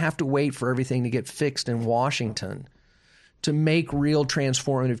 We don't have to wait for everything to get fixed in Washington to make real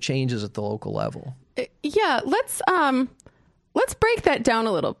transformative changes at the local level. Yeah, let's break that down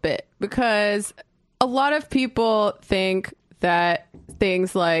a little bit, because a lot of people think that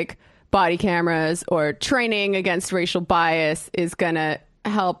things like body cameras or training against racial bias is going to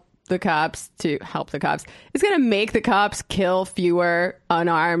help the cops. It's going to make the cops kill fewer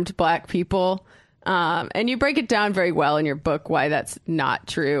unarmed black people. And you break it down very well in your book why that's not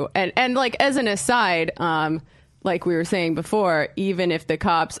true. And like, as an aside, like we were saying before, even if the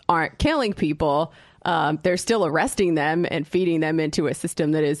cops aren't killing people, they're still arresting them and feeding them into a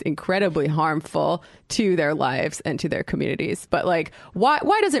system that is incredibly harmful to their lives and to their communities. But like, why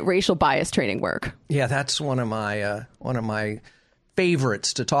doesn't racial bias training work? Yeah, that's one of my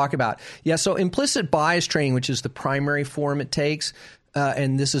favorites to talk about. Yeah, so implicit bias training, which is the primary form it takes,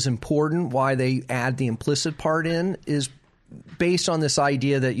 and this is important, why they add the implicit part in, is based on this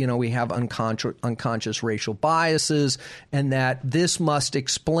idea that, we have unconscious racial biases, and that this must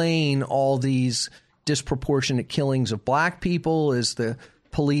explain all these disproportionate killings of black people, as the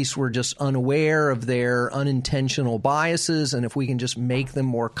police were just unaware of their unintentional biases, and if we can just make them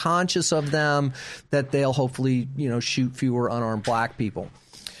more conscious of them, that they'll hopefully, shoot fewer unarmed black people.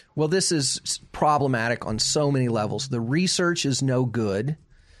 Well, this is problematic on so many levels. The research is no good.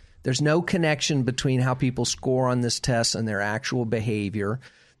 There's no connection between how people score on this test and their actual behavior.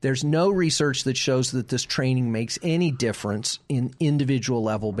 There's no research that shows that this training makes any difference in individual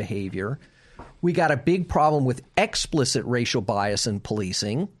level behavior. We got a big problem with explicit racial bias in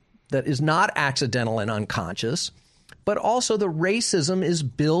policing that is not accidental and unconscious, but also the racism is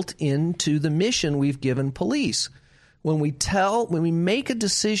built into the mission we've given police. When we make a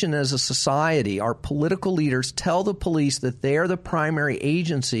decision as a society, our political leaders tell the police that they are the primary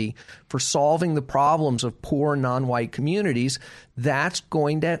agency for solving the problems of poor non-white communities, that's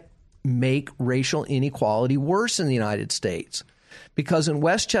going to make racial inequality worse in the United States. Because in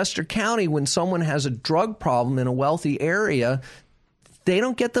Westchester County, when someone has a drug problem in a wealthy area, they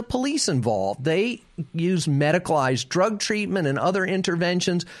don't get the police involved. They use medicalized drug treatment and other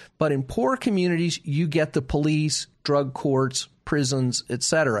interventions. But in poor communities, you get the police, drug courts, prisons,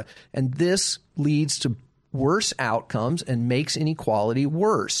 etc. And this leads to worse outcomes and makes inequality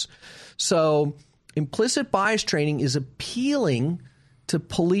worse. So implicit bias training is appealing to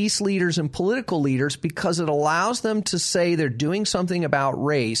police leaders and political leaders because it allows them to say they're doing something about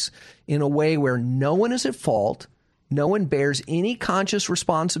race in a way where no one is at fault, no one bears any conscious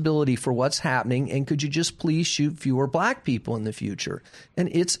responsibility for what's happening, and could you just please shoot fewer black people in the future? And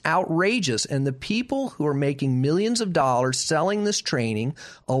it's outrageous. And the people who are making millions of dollars selling this training,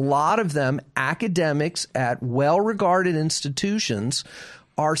 a lot of them academics at well-regarded institutions,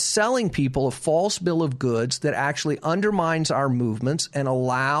 are selling people a false bill of goods that actually undermines our movements and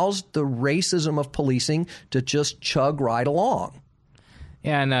allows the racism of policing to just chug right along.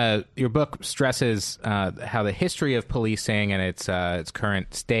 Yeah, and your book stresses how the history of policing and its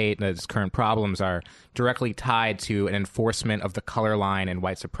current state and its current problems are directly tied to an enforcement of the color line and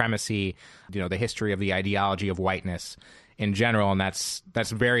white supremacy, the history of the ideology of whiteness in general, and that's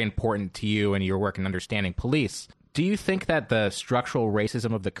very important to you and your work in understanding police. Do you think that the structural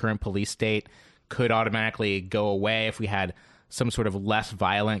racism of the current police state could automatically go away if we had some sort of less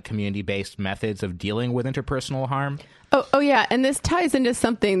violent community-based methods of dealing with interpersonal harm? Oh, yeah. And this ties into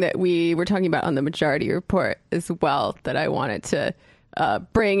something that we were talking about on the Majority Report as well that I wanted to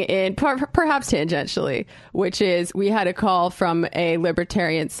bring in, perhaps tangentially, which is we had a call from a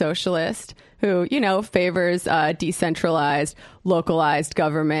libertarian socialist who, favors decentralized, localized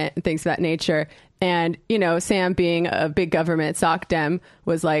government and things of that nature. And, Sam, being a big government soc dem,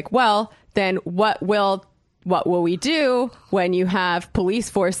 was like, well, then what will we do when you have police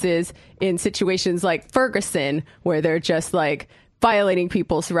forces in situations like Ferguson, where they're just like violating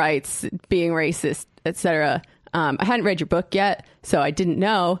people's rights, being racist, etc.? I hadn't read your book yet, so I didn't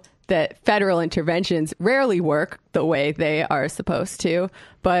know that federal interventions rarely work the way they are supposed to.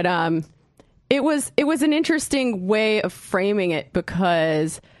 But it was an interesting way of framing it,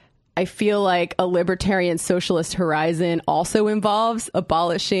 because I feel like a libertarian socialist horizon also involves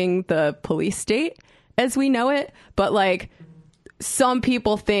abolishing the police state as we know it. But like, some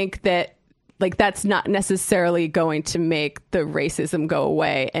people think that like that's not necessarily going to make the racism go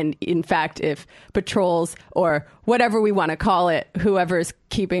away. And in fact, if patrols or whatever we want to call it, whoever's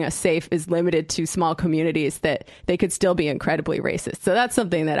keeping us safe is limited to small communities, that they could still be incredibly racist. So that's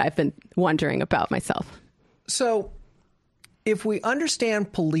something that I've been wondering about myself. So if we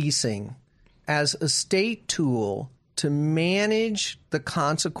understand policing as a state tool to manage the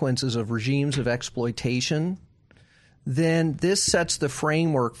consequences of regimes of exploitation, then this sets the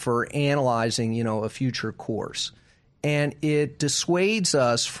framework for analyzing, a future course. And it dissuades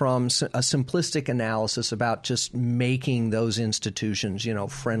us from a simplistic analysis about just making those institutions,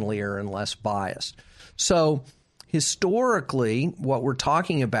 friendlier and less biased. So historically, what we're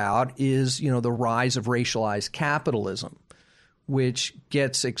talking about is, the rise of racialized capitalism, which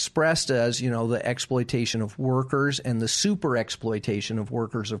gets expressed as, the exploitation of workers and the super exploitation of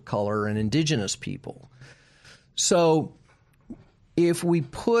workers of color and indigenous people. So if we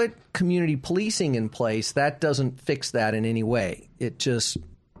put community policing in place, that doesn't fix that in any way. It just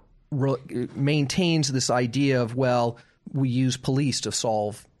maintains this idea of, well, we use police to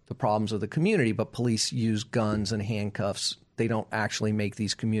solve the problems of the community, but police use guns and handcuffs. They don't actually make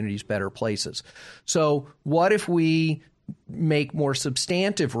these communities better places. So what if we make more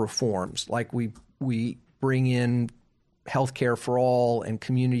substantive reforms, like we bring in healthcare for all and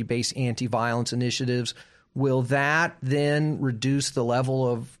community-based anti-violence initiatives? Will that then reduce the level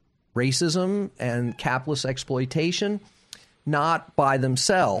of racism and capitalist exploitation? Not by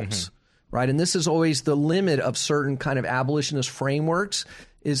themselves, right? And this is always the limit of certain kind of abolitionist frameworks,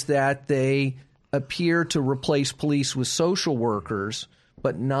 is that they appear to replace police with social workers,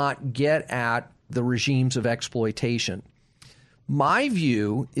 but not get at the regimes of exploitation. My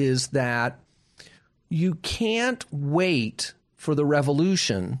view is that you can't wait for the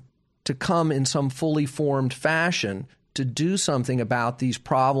revolution to come in some fully formed fashion to do something about these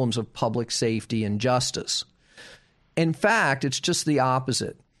problems of public safety and justice. In fact, it's just the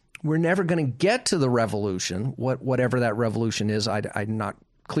opposite. We're never going to get to the revolution, whatever that revolution is. I'm not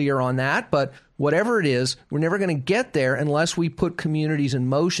clear on that, but whatever it is, we're never going to get there unless we put communities in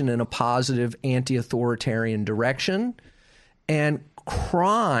motion in a positive anti-authoritarian direction. And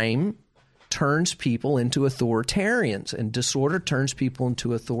crime turns people into authoritarians, and disorder turns people into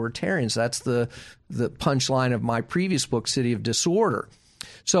authoritarians. That's the punchline of my previous book, City of Disorder.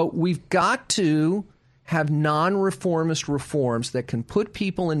 So we've got to have non-reformist reforms that can put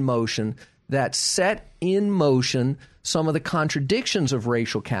people in motion, that set in motion some of the contradictions of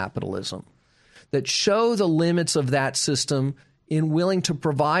racial capitalism, that show the limits of that system in willing to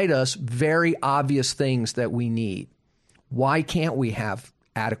provide us very obvious things that we need. Why can't we have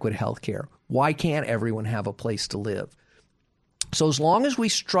adequate health care? Why can't everyone have a place to live? So as long as we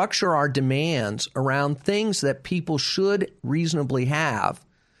structure our demands around things that people should reasonably have,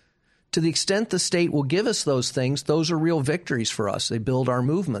 to the extent the state will give us those things, those are real victories for us. They build our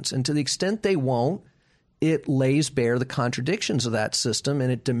movements. And to the extent they won't, it lays bare the contradictions of that system,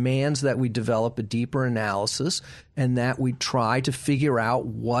 and it demands that we develop a deeper analysis and that we try to figure out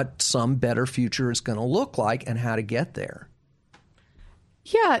what some better future is going to look like and how to get there.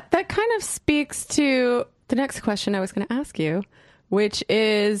 Yeah, that kind of speaks to the next question I was going to ask you, which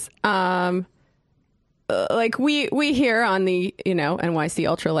is, like we here on the, NYC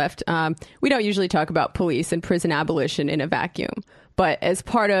ultra left, we don't usually talk about police and prison abolition in a vacuum, but as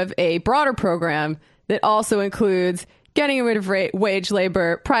part of a broader program that also includes getting rid of wage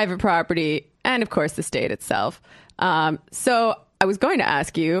labor, private property, and of course the state itself. So I was going to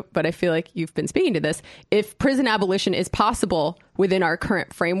ask you, but I feel like you've been speaking to this, if prison abolition is possible within our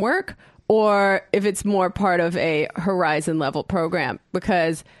current framework, or if it's more part of a horizon level program,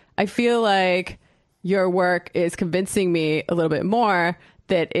 because I feel like your work is convincing me a little bit more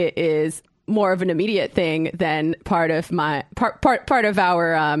that it is more of an immediate thing than part of my part of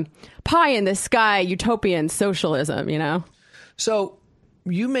our pie in the sky utopian socialism, So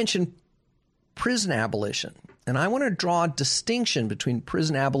you mentioned prison abolition, and I want to draw a distinction between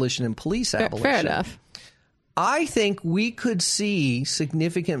prison abolition and police abolition. Fair enough. I think we could see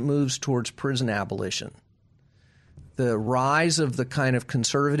significant moves towards prison abolition. The rise of the kind of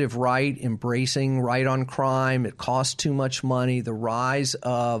conservative right embracing right on crime, it costs too much money, the rise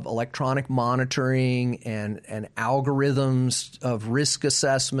of electronic monitoring and algorithms of risk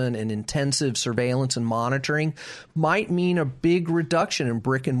assessment and intensive surveillance and monitoring might mean a big reduction in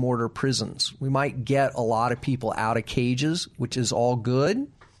brick and mortar prisons. We might get a lot of people out of cages, which is all good,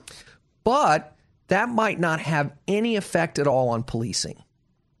 but that might not have any effect at all on policing.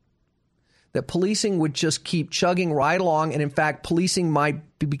 That policing would just keep chugging right along. And in fact, policing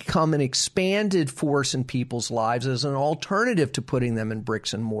might become an expanded force in people's lives as an alternative to putting them in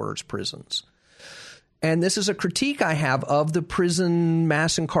bricks and mortars prisons. And this is a critique I have of the prison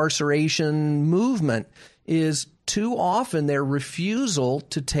mass incarceration movement, is too often their refusal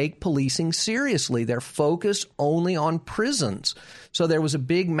to take policing seriously. They're focused only on prisons. So there was a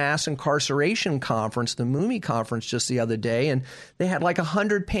big mass incarceration conference, the MUMI conference, just the other day, and they had like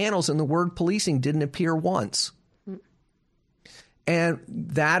 100 panels and the word policing didn't appear once. And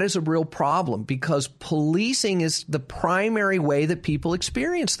that is a real problem because policing is the primary way that people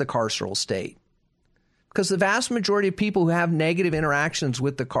experience the carceral state. Because the vast majority of people who have negative interactions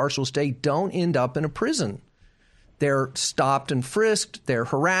with the carceral state don't end up in a prison. They're stopped and frisked, they're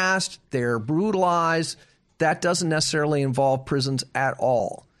harassed, they're brutalized. That doesn't necessarily involve prisons at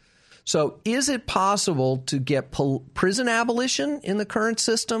all. So is it possible to get prison abolition in the current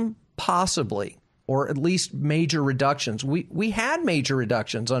system? Possibly, or at least major reductions. We had major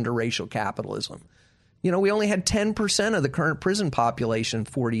reductions under racial capitalism. We only had 10% of the current prison population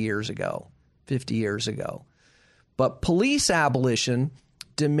 40 years ago, 50 years ago. But police abolition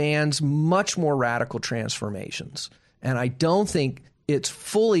demands much more radical transformations. And I don't think it's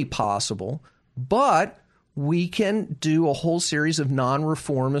fully possible, but we can do a whole series of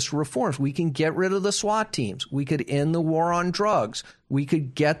non-reformist reforms. We can get rid of the SWAT teams. We could end the war on drugs. We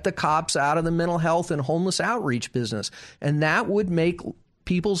could get the cops out of the mental health and homeless outreach business. And that would make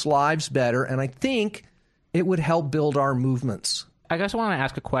people's lives better. And I think it would help build our movements. I guess I want to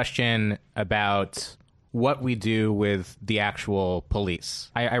ask a question about what we do with the actual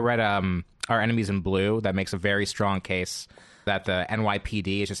police. I read Our Enemies in Blue that makes a very strong case that the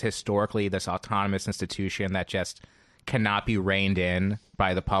NYPD is just historically this autonomous institution that just cannot be reined in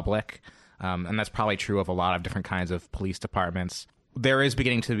by the public. And that's probably true of a lot of different kinds of police departments. There is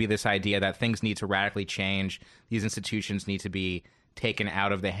beginning to be this idea that things need to radically change. These institutions need to be taken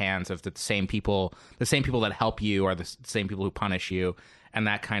out of the hands of the same people that help you are the same people who punish you and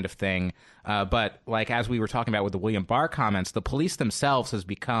that kind of thing. But like as we were talking about with the William Barr comments, the police themselves has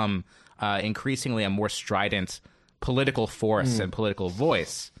become increasingly a more strident political force and political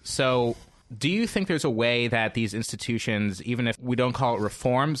voice. So do you think there's a way that these institutions, even if we don't call it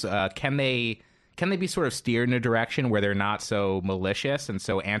reforms, can they be sort of steered in a direction where they're not so malicious and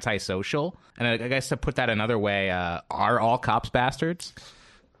so antisocial? And I guess to put that another way, are all cops bastards?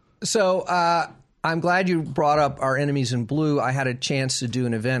 So I'm glad you brought up Our Enemies in Blue. I had a chance to do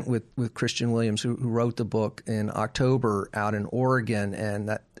an event with Christian Williams, who wrote the book, in October out in Oregon, and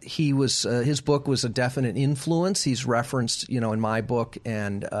that he was his book was a definite influence. He's referenced, in my book,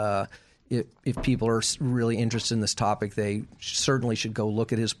 and if people are really interested in this topic, they certainly should go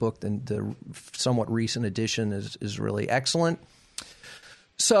look at his book. And the somewhat recent edition is really excellent.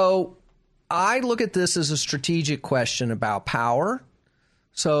 So I look at this as a strategic question about power.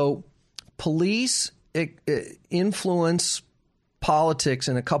 So police influence politics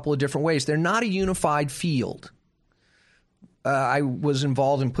in a couple of different ways. They're not a unified field. I was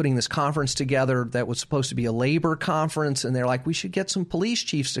involved in putting this conference together that was supposed to be a labor conference, and they're like, we should get some police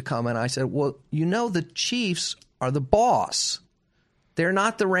chiefs to come. And I said, well, the chiefs are the boss. They're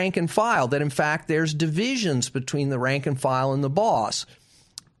not the rank and file. That, in fact, there's divisions between the rank and file and the boss.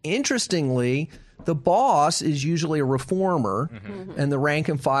 Interestingly, the boss is usually a reformer, and the rank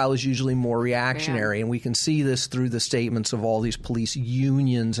and file is usually more reactionary. And we can see this through the statements of all these police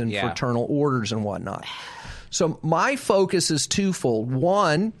unions and fraternal orders and whatnot. So my focus is twofold.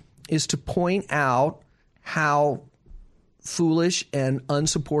 One is to point out how foolish and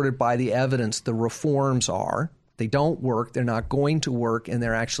unsupported by the evidence the reforms are. They don't work, they're not going to work, and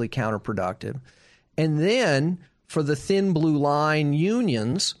they're actually counterproductive. And then for the thin blue line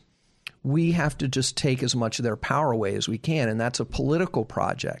unions, we have to just take as much of their power away as we can, and that's a political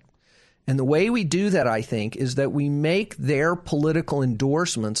project. And the way we do that, I think, is that we make their political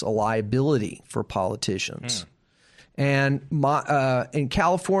endorsements a liability for politicians. And in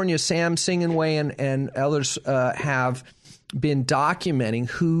California, Sam Singenway and others have been documenting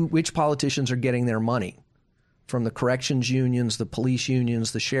which politicians are getting their money from the corrections unions, the police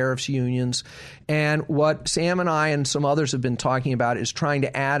unions, the sheriff's unions. And what Sam and I and some others have been talking about is trying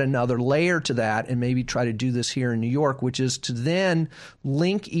to add another layer to that, and maybe try to do this here in New York, which is to then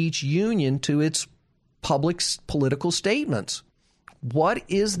link each union to its public political statements. What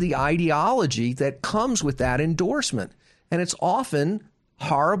is the ideology that comes with that endorsement? And it's often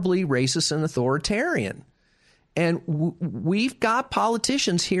horribly racist and authoritarian. And we've got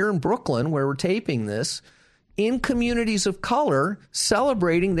politicians here in Brooklyn, where we're taping this, in communities of color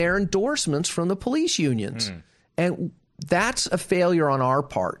celebrating their endorsements from the police unions. And that's a failure on our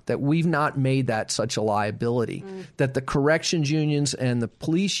part, that we've not made that such a liability, that the corrections unions and the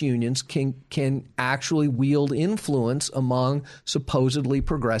police unions can actually wield influence among supposedly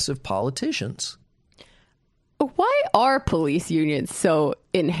progressive politicians. Why are police unions so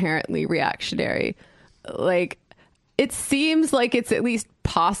inherently reactionary? Like, it seems like it's at least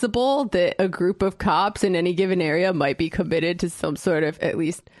possible that a group of cops in any given area might be committed to some sort of at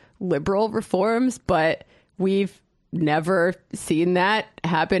least liberal reforms, but we've never seen that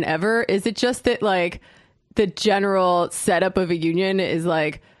happen ever. Is it just that, like, the general setup of a union is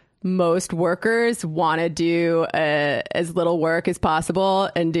like most workers want to do as little work as possible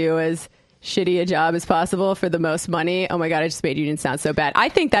and do as shitty a job as possible for the most money? Oh my God, I just made unions sound so bad. I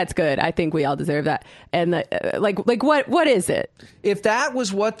think that's good. I think we all deserve that. And what is it? If that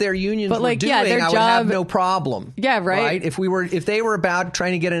was what their unions were doing, I would have no problem. Yeah, right. If they were about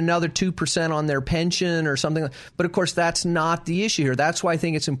trying to get another 2% on their pension or something. But of course, that's not the issue here. That's why I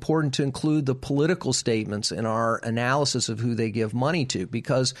think it's important to include the political statements in our analysis of who they give money to,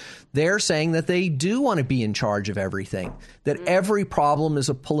 because they're saying that they do want to be in charge of everything, that every problem is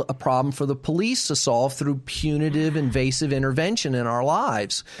a problem for the police to solve through punitive, invasive intervention in our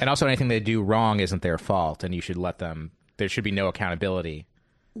lives. And also, anything they do wrong isn't their fault, and you should let them. There should be no accountability.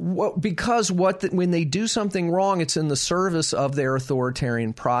 Because when they do something wrong, it's in the service of their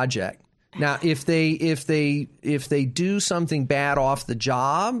authoritarian project. Now, if they do something bad off the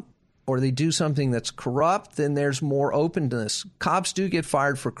job, or they do something that's corrupt, then there's more openness. Cops do get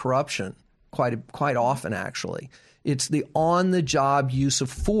fired for corruption quite often, actually. It's the on-the-job use of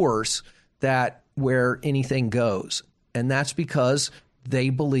force where anything goes. And that's because they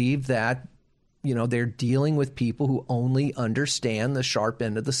believe that, they're dealing with people who only understand the sharp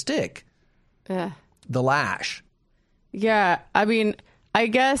end of the stick, the lash. Yeah, I mean, I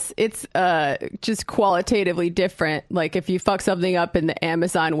guess it's just qualitatively different. Like, if you fuck something up in the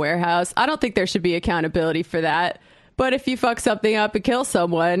Amazon warehouse, I don't think there should be accountability for that. But if you fuck something up and kill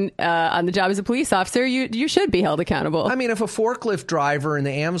someone on the job as a police officer, you should be held accountable. I mean, if a forklift driver in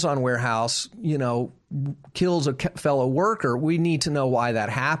the Amazon warehouse, kills a fellow worker, we need to know why that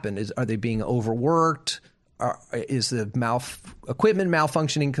happened. Are they being overworked? is the equipment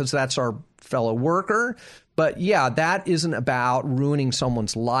malfunctioning because that's our fellow worker? But yeah, that isn't about ruining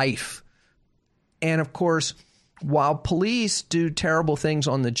someone's life. And of course, while police do terrible things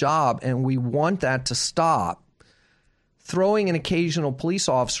on the job and we want that to stop, throwing an occasional police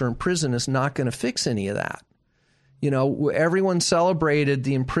officer in prison is not going to fix any of that. You know, everyone celebrated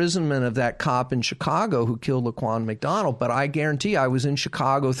the imprisonment of that cop in Chicago who killed Laquan McDonald, but I guarantee I was in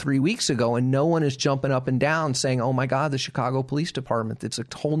Chicago 3 weeks ago and no one is jumping up and down saying, oh my God, the Chicago Police Department, it's a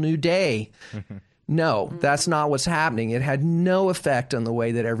whole new day. No, that's not what's happening. It had no effect on the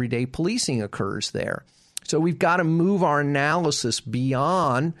way that everyday policing occurs there. So we've got to move our analysis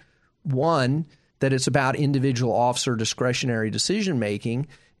beyond, one, that it's about individual officer discretionary decision making,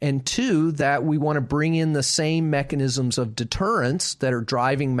 and two, that we want to bring in the same mechanisms of deterrence that are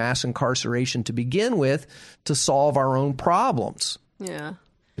driving mass incarceration to begin with to solve our own problems. Yeah.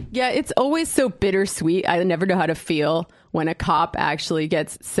 Yeah, it's always so bittersweet. I never know how to feel when a cop actually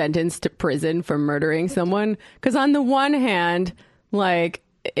gets sentenced to prison for murdering someone. Because on the one hand, like,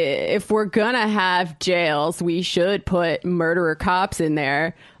 if we're going to have jails, we should put murderer cops in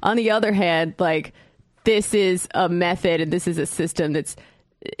there. On the other hand, like, this is a method and this is a system that's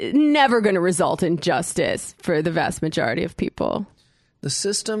never going to result in justice for the vast majority of people. The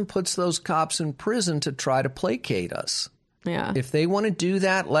system puts those cops in prison to try to placate us. Yeah. If they want to do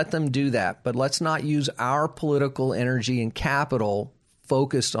that, let them do that. But let's not use our political energy and capital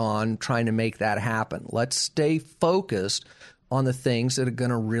focused on trying to make that happen. Let's stay focused on the things that are going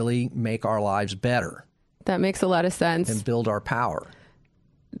to really make our lives better. That makes a lot of sense. And build our power.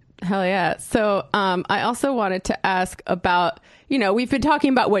 Hell yeah. So I also wanted to ask about, you know, we've been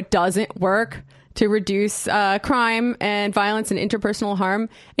talking about what doesn't work to reduce crime and violence and interpersonal harm.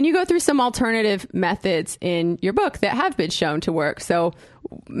 And you go through some alternative methods in your book that have been shown to work. So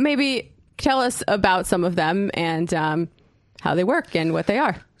maybe tell us about some of them and how they work and what they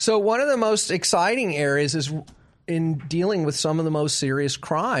are. So one of the most exciting areas is in dealing with some of the most serious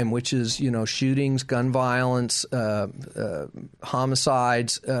crime, which is, you know, shootings, gun violence,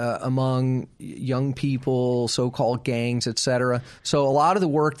 homicides among young people, so-called gangs, et cetera. So a lot of the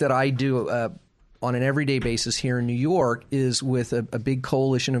work that I do on an everyday basis here in New York is with a big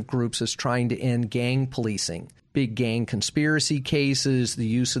coalition of groups that's trying to end gang policing, big gang conspiracy cases, the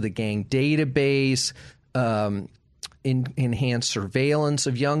use of the gang database, enhanced surveillance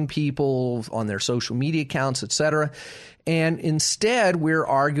of young people on their social media accounts, et cetera. And instead, we're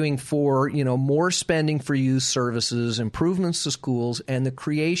arguing for, you know, more spending for youth services, improvements to schools, and the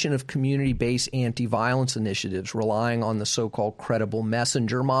creation of community-based anti-violence initiatives relying on the so-called credible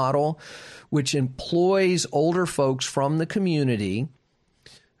messenger model, which employs older folks from the community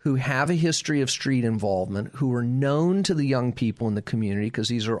who have a history of street involvement, who are known to the young people in the community, because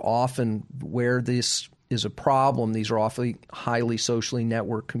these are often where this is a problem. These are awfully highly socially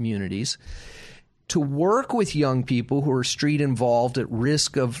networked communities, to work with young people who are street involved at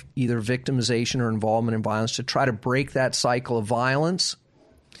risk of either victimization or involvement in violence to try to break that cycle of violence.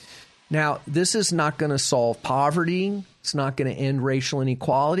 Now, this is not going to solve poverty. It's not going to end racial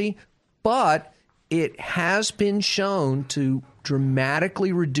inequality, but it has been shown to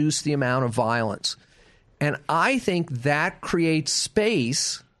dramatically reduce the amount of violence. And I think that creates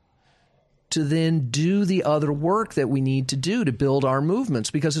space to then do the other work that we need to do to build our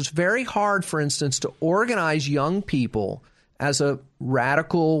movements, because it's very hard, for instance, to organize young people as a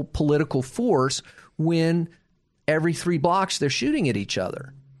radical political force when every 3 blocks they're shooting at each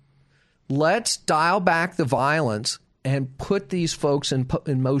other. Let's dial back the violence and put these folks in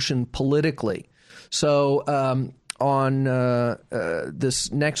motion politically. So on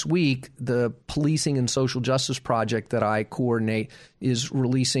this next week, the Policing and Social Justice Project that I coordinate is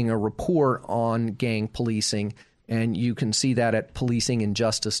releasing a report on gang policing, and you can see that at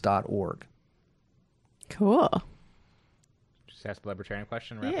policinginjustice.org. Cool. Just ask the libertarian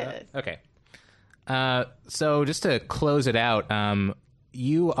question. Yes. Okay. So just to close it out,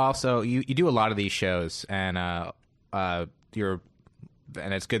 you also you do a lot of these shows, and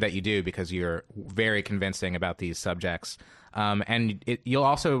and it's good that you do, because you're very convincing about these subjects. And you'll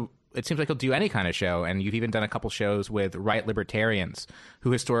also, it seems like you'll do any kind of show, and you've even done a couple shows with right libertarians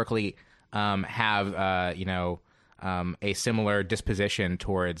who historically have, a similar disposition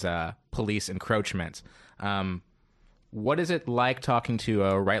towards police encroachment. What is it like talking to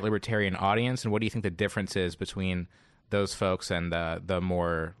a right libertarian audience, and what do you think the difference is between those folks and the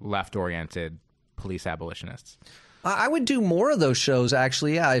more left-oriented police abolitionists? I would do more of those shows,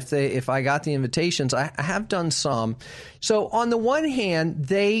 actually. Yeah, if I got the invitations, I have done some. So on the one hand,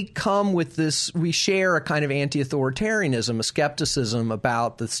 they come with this. We share a kind of anti-authoritarianism, a skepticism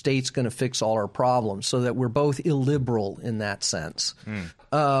about the state's going to fix all our problems, so that we're both illiberal in that sense.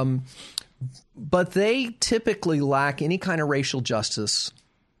 But they typically lack any kind of racial justice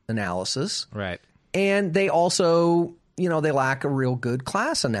analysis, Right. and they also, they lack a real good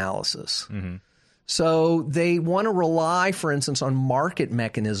class analysis. So they want to rely, for instance, on market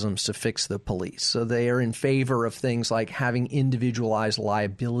mechanisms to fix the police. So they are in favor of things like having individualized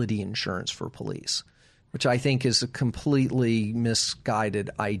liability insurance for police, which I think is a completely misguided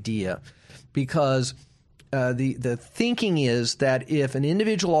idea, because the thinking is that if an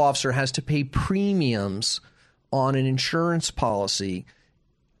individual officer has to pay premiums on an insurance policy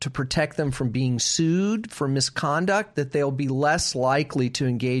to protect them from being sued for misconduct, that they'll be less likely to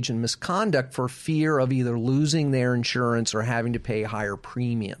engage in misconduct for fear of either losing their insurance or having to pay higher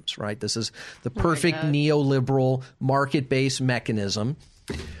premiums, right? This is the perfect neoliberal market-based mechanism.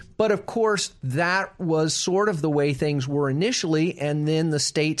 But of course, that was sort of the way things were initially, and then the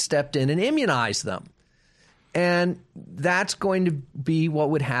state stepped in and immunized them. And that's going to be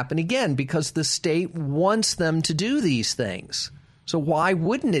what would happen again, because the state wants them to do these things. So why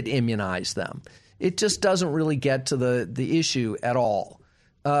wouldn't it immunize them? It just doesn't really get to the issue at all.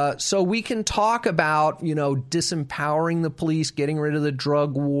 So we can talk about, disempowering the police, getting rid of the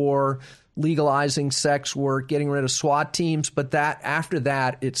drug war, legalizing sex work, getting rid of SWAT teams. But after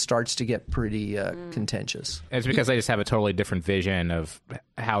that, it starts to get pretty contentious. It's because they just have a totally different vision of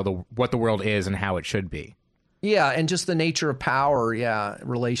what the world is and how it should be. Yeah, and just the nature of power,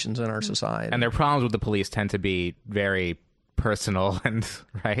 relations in our society. And their problems with the police tend to be very personal and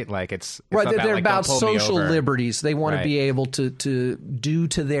right, like it's right. About, they're like, about social liberties. They want to be able to do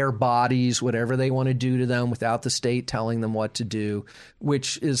to their bodies whatever they want to do to them without the state telling them what to do,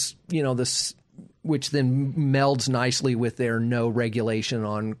 which is which then melds nicely with their no regulation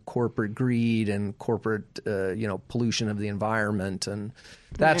on corporate greed and corporate pollution of the environment and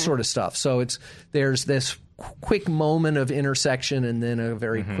that sort of stuff. So there's this quick moment of intersection and then a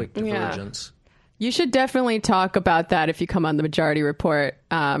very quick divergence. You should definitely talk about that if you come on the Majority Report.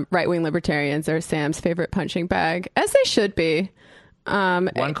 Right-wing libertarians are Sam's favorite punching bag, as they should be.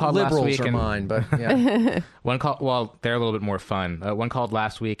 One called liberals last week are and, mine, but yeah. One call. Well, they're a little bit more fun. One called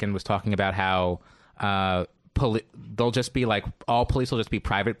last week and was talking about how they'll just be like all police will just be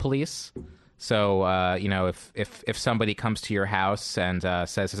private police. So if somebody comes to your house and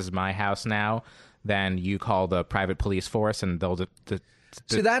says this is my house now, then you call the private police force and they'll.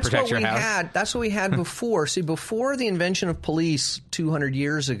 See, that's what we had. That's what we had before. See, before the invention of police 200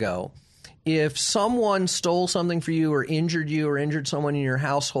 years ago, if someone stole something for you or injured someone in your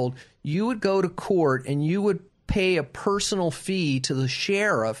household, you would go to court and you would pay a personal fee to the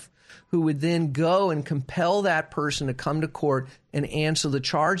sheriff, who would then go and compel that person to come to court and answer the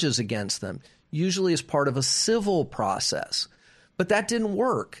charges against them, usually as part of a civil process. But that didn't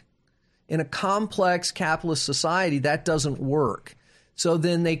work. In a complex capitalist society, that doesn't work. So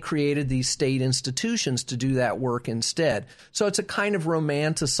then they created these state institutions to do that work instead. So it's a kind of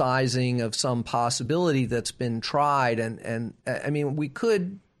romanticizing of some possibility that's been tried. And I mean, we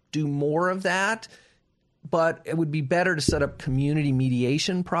could do more of that, but it would be better to set up community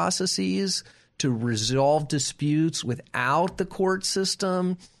mediation processes to resolve disputes without the court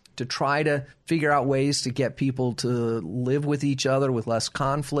system, to try to figure out ways to get people to live with each other with less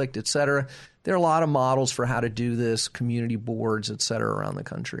conflict, et cetera. There are a lot of models for how to do this, community boards, et cetera, around the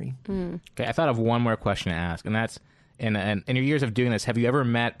country. Okay, I thought of one more question to ask, and that's, in your years of doing this, have you ever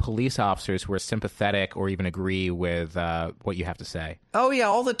met police officers who are sympathetic or even agree with what you have to say? Oh, yeah,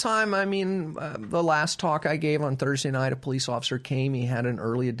 all the time. I mean, the last talk I gave on Thursday night, a police officer came. He had an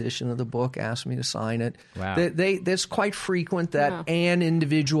early edition of the book, asked me to sign it. Wow. It's quite frequent that an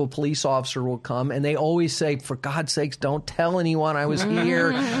individual police officer will come, and they always say, for God's sakes, don't tell anyone I was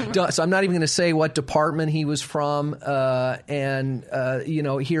here. So I'm not even going to say what department he was from. Here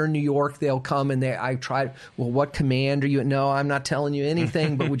in New York, they'll come, and what command are you? No, I'm not telling you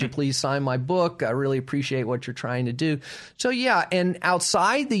anything, but would you please sign my book? I really appreciate what you're trying to do. So, yeah, and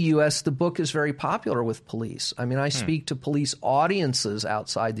outside the U.S., the book is very popular with police. I mean, I speak to police audiences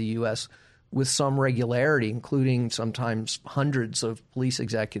outside the U.S. with some regularity, including sometimes hundreds of police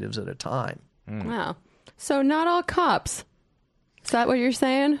executives at a time. Wow. So not all cops. Is that what you're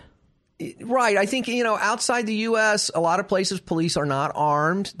saying? Right. I think, outside the U.S., a lot of places police are not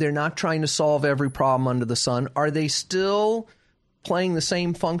armed. They're not trying to solve every problem under the sun. Are they still playing the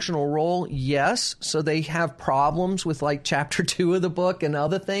same functional role? Yes. So they have problems with like chapter 2 of the book and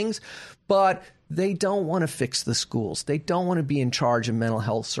other things. But They don't want to fix the schools. They don't want to be in charge of mental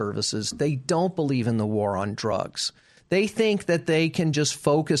health services. They don't believe in the war on drugs. They think that they can just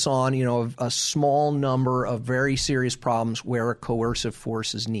focus on, a small number of very serious problems where a coercive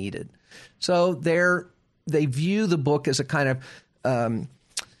force is needed. So they view the book as a kind of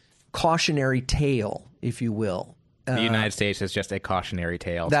cautionary tale, if you will. The United States is just a cautionary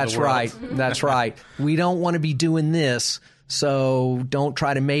tale. That's right. That's right. We don't want to be doing this, so don't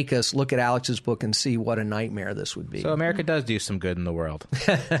try to make us look at Alex's book and see what a nightmare this would be. So America does do some good in the world.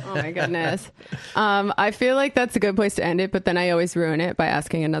 Oh, my goodness. I feel like that's a good place to end it, but then I always ruin it by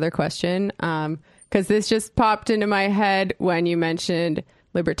asking another question, because this just popped into my head when you mentioned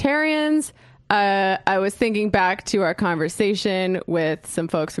libertarians. I was thinking back to our conversation with some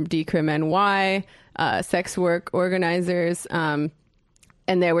folks from Decrim NY, sex work organizers, and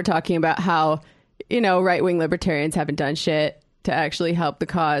they were talking about how, right-wing libertarians haven't done shit to actually help the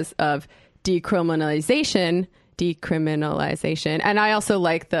cause of decriminalization. And I also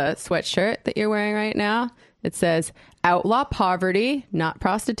like the sweatshirt that you're wearing right now. It says, outlaw poverty, not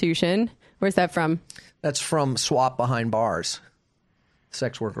prostitution. Where's that from? That's from Swap Behind Bars,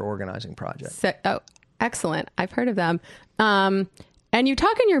 sex worker organizing project. Excellent. I've heard of them. And you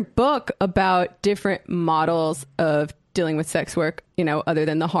talk in your book about different models of dealing with sex work, other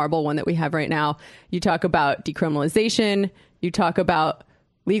than the horrible one that we have right now. You talk about decriminalization, you talk about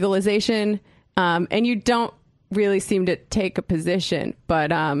legalization, and you don't really seem to take a position.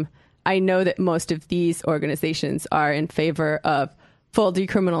 But I know that most of these organizations are in favor of full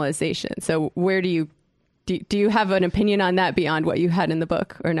decriminalization. So where do you have an opinion on that beyond what you had in the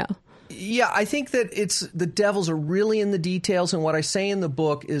book, or no? Yeah, I think that the devils are really in the details. And what I say in the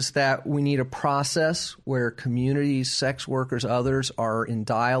book is that we need a process where communities, sex workers, others are in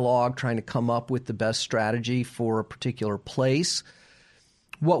dialogue, trying to come up with the best strategy for a particular place.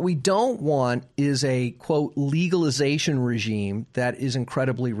 What we don't want is a, quote, legalization regime that is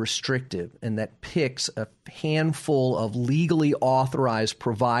incredibly restrictive and that picks a handful of legally authorized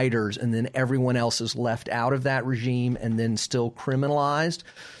providers and then everyone else is left out of that regime and then still criminalized.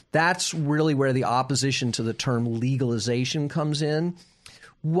 That's really where the opposition to the term legalization comes in.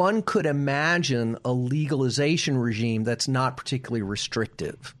 One could imagine a legalization regime that's not particularly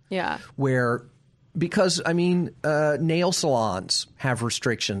restrictive. Yeah. Because nail salons have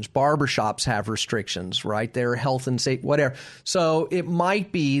restrictions, barbershops have restrictions, right? Their health and safety, whatever. So it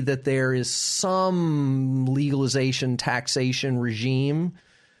might be that there is some legalization, taxation regime.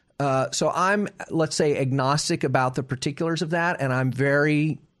 So I'm, let's say, agnostic about the particulars of that, and I'm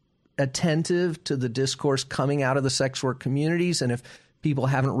very attentive to the discourse coming out of the sex work communities. And if people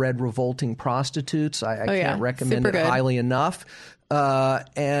haven't read Revolting Prostitutes, I can't recommend it highly enough.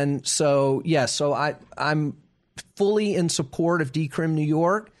 And so, I'm fully in support of Decrim New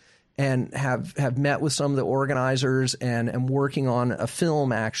York and have met with some of the organizers and am working on a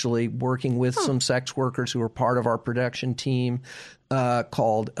film, actually, working with some sex workers who are part of our production team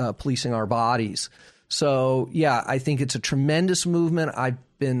called Policing Our Bodies. So, I think it's a tremendous movement. I've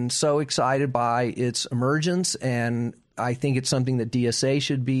been so excited by its emergence, and I think it's something that DSA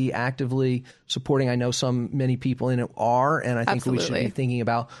should be actively supporting. I know many people in it are, and I think we should be thinking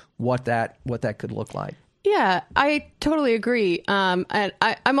about what that could look like. Yeah, I totally agree. And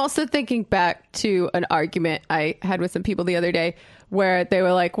I'm also thinking back to an argument I had with some people the other day where they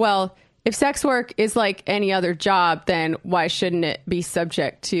were like, well, if sex work is like any other job, then why shouldn't it be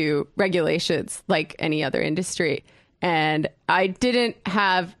subject to regulations like any other industry? And I didn't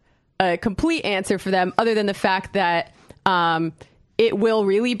have a complete answer for them other than the fact that it will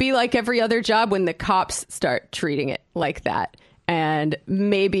really be like every other job when the cops start treating it like that. And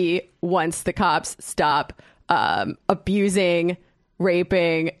maybe once the cops stop abusing,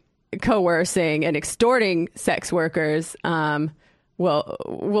 raping, coercing, and extorting sex workers,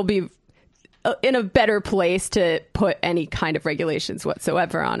 we'll be in a better place to put any kind of regulations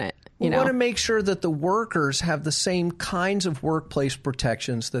whatsoever on it. We want to make sure that the workers have the same kinds of workplace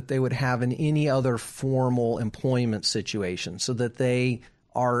protections that they would have in any other formal employment situation, so that they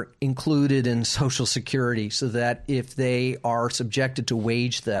are included in Social Security, so that if they are subjected to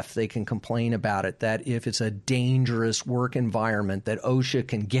wage theft, they can complain about it, that if it's a dangerous work environment, that OSHA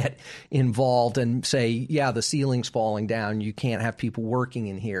can get involved and say, the ceiling's falling down, you can't have people working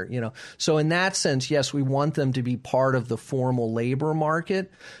in here, So in that sense, yes, we want them to be part of the formal labor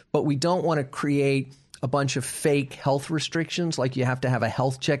market, but we don't want to create a bunch of fake health restrictions, like you have to have a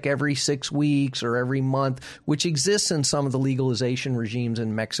health check every 6 weeks or every month, which exists in some of the legalization regimes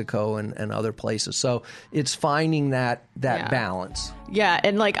in Mexico and other places. So it's finding that balance. Yeah,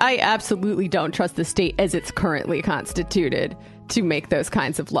 and I absolutely don't trust the state as it's currently constituted to make those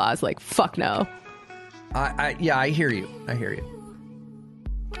kinds of laws. Like, fuck no. I hear you. I hear you.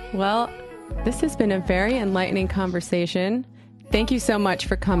 Well, this has been a very enlightening conversation. Thank you so much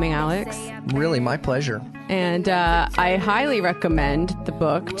for coming, Alex. Really, my pleasure. And I highly recommend the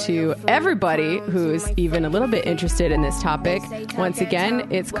book to everybody who's even a little bit interested in this topic. Once again,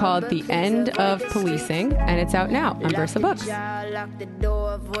 it's called The End of Policing, and it's out now on Versa Books. Lock the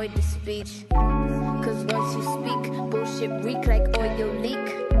door, avoid the speech. Cause once you speak, bullshit reek like oil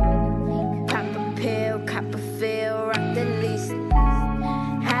leak. Pop a pill, cop a feel, rock the least.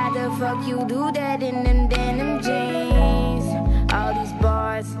 How the fuck you do that in them denim jeans? All these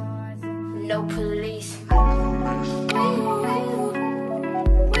bars, no police.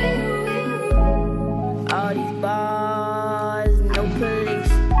 All these bars, no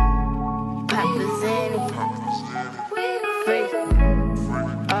police. Papa's in it. Free.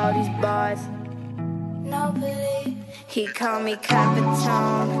 All these bars, no police. He called me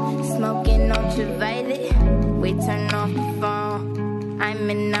Capitone, smoking ultraviolet. We turn off the phone. I'm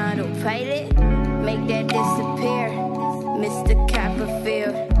in autopilot. Make that disappear, Mr.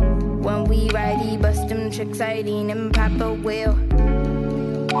 Copperfield. When we ride, he bust them tricks, Irene and Papa will.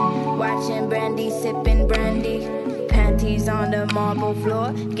 Watching Brandy, sipping brandy. Panties on the marble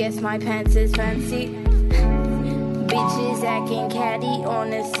floor. Guess my pants is fancy. Bitches acting catty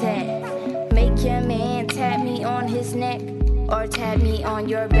on the set. Make your man tap me on his neck. Or tap me on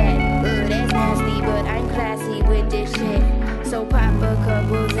your back. Ugh, that's nasty, but I'm classy with this shit. So pop a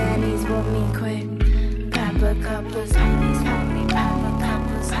couple Xannies for me quick. Pop a couple Xannies for me. Pop a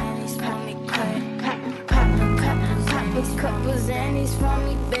couple Xannies for me quick. Pop a couple Xannies for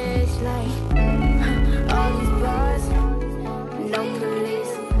me, bitch. Like all these bars, no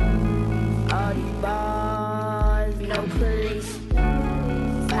police. All these bars, no police.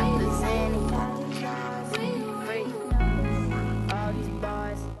 Pop a Xanny, free. All these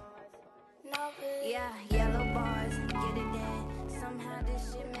bars, no police. Yeah, yellow bars, get it in. Somehow this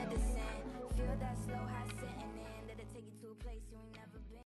shit medicine. Feel that slow high sentence.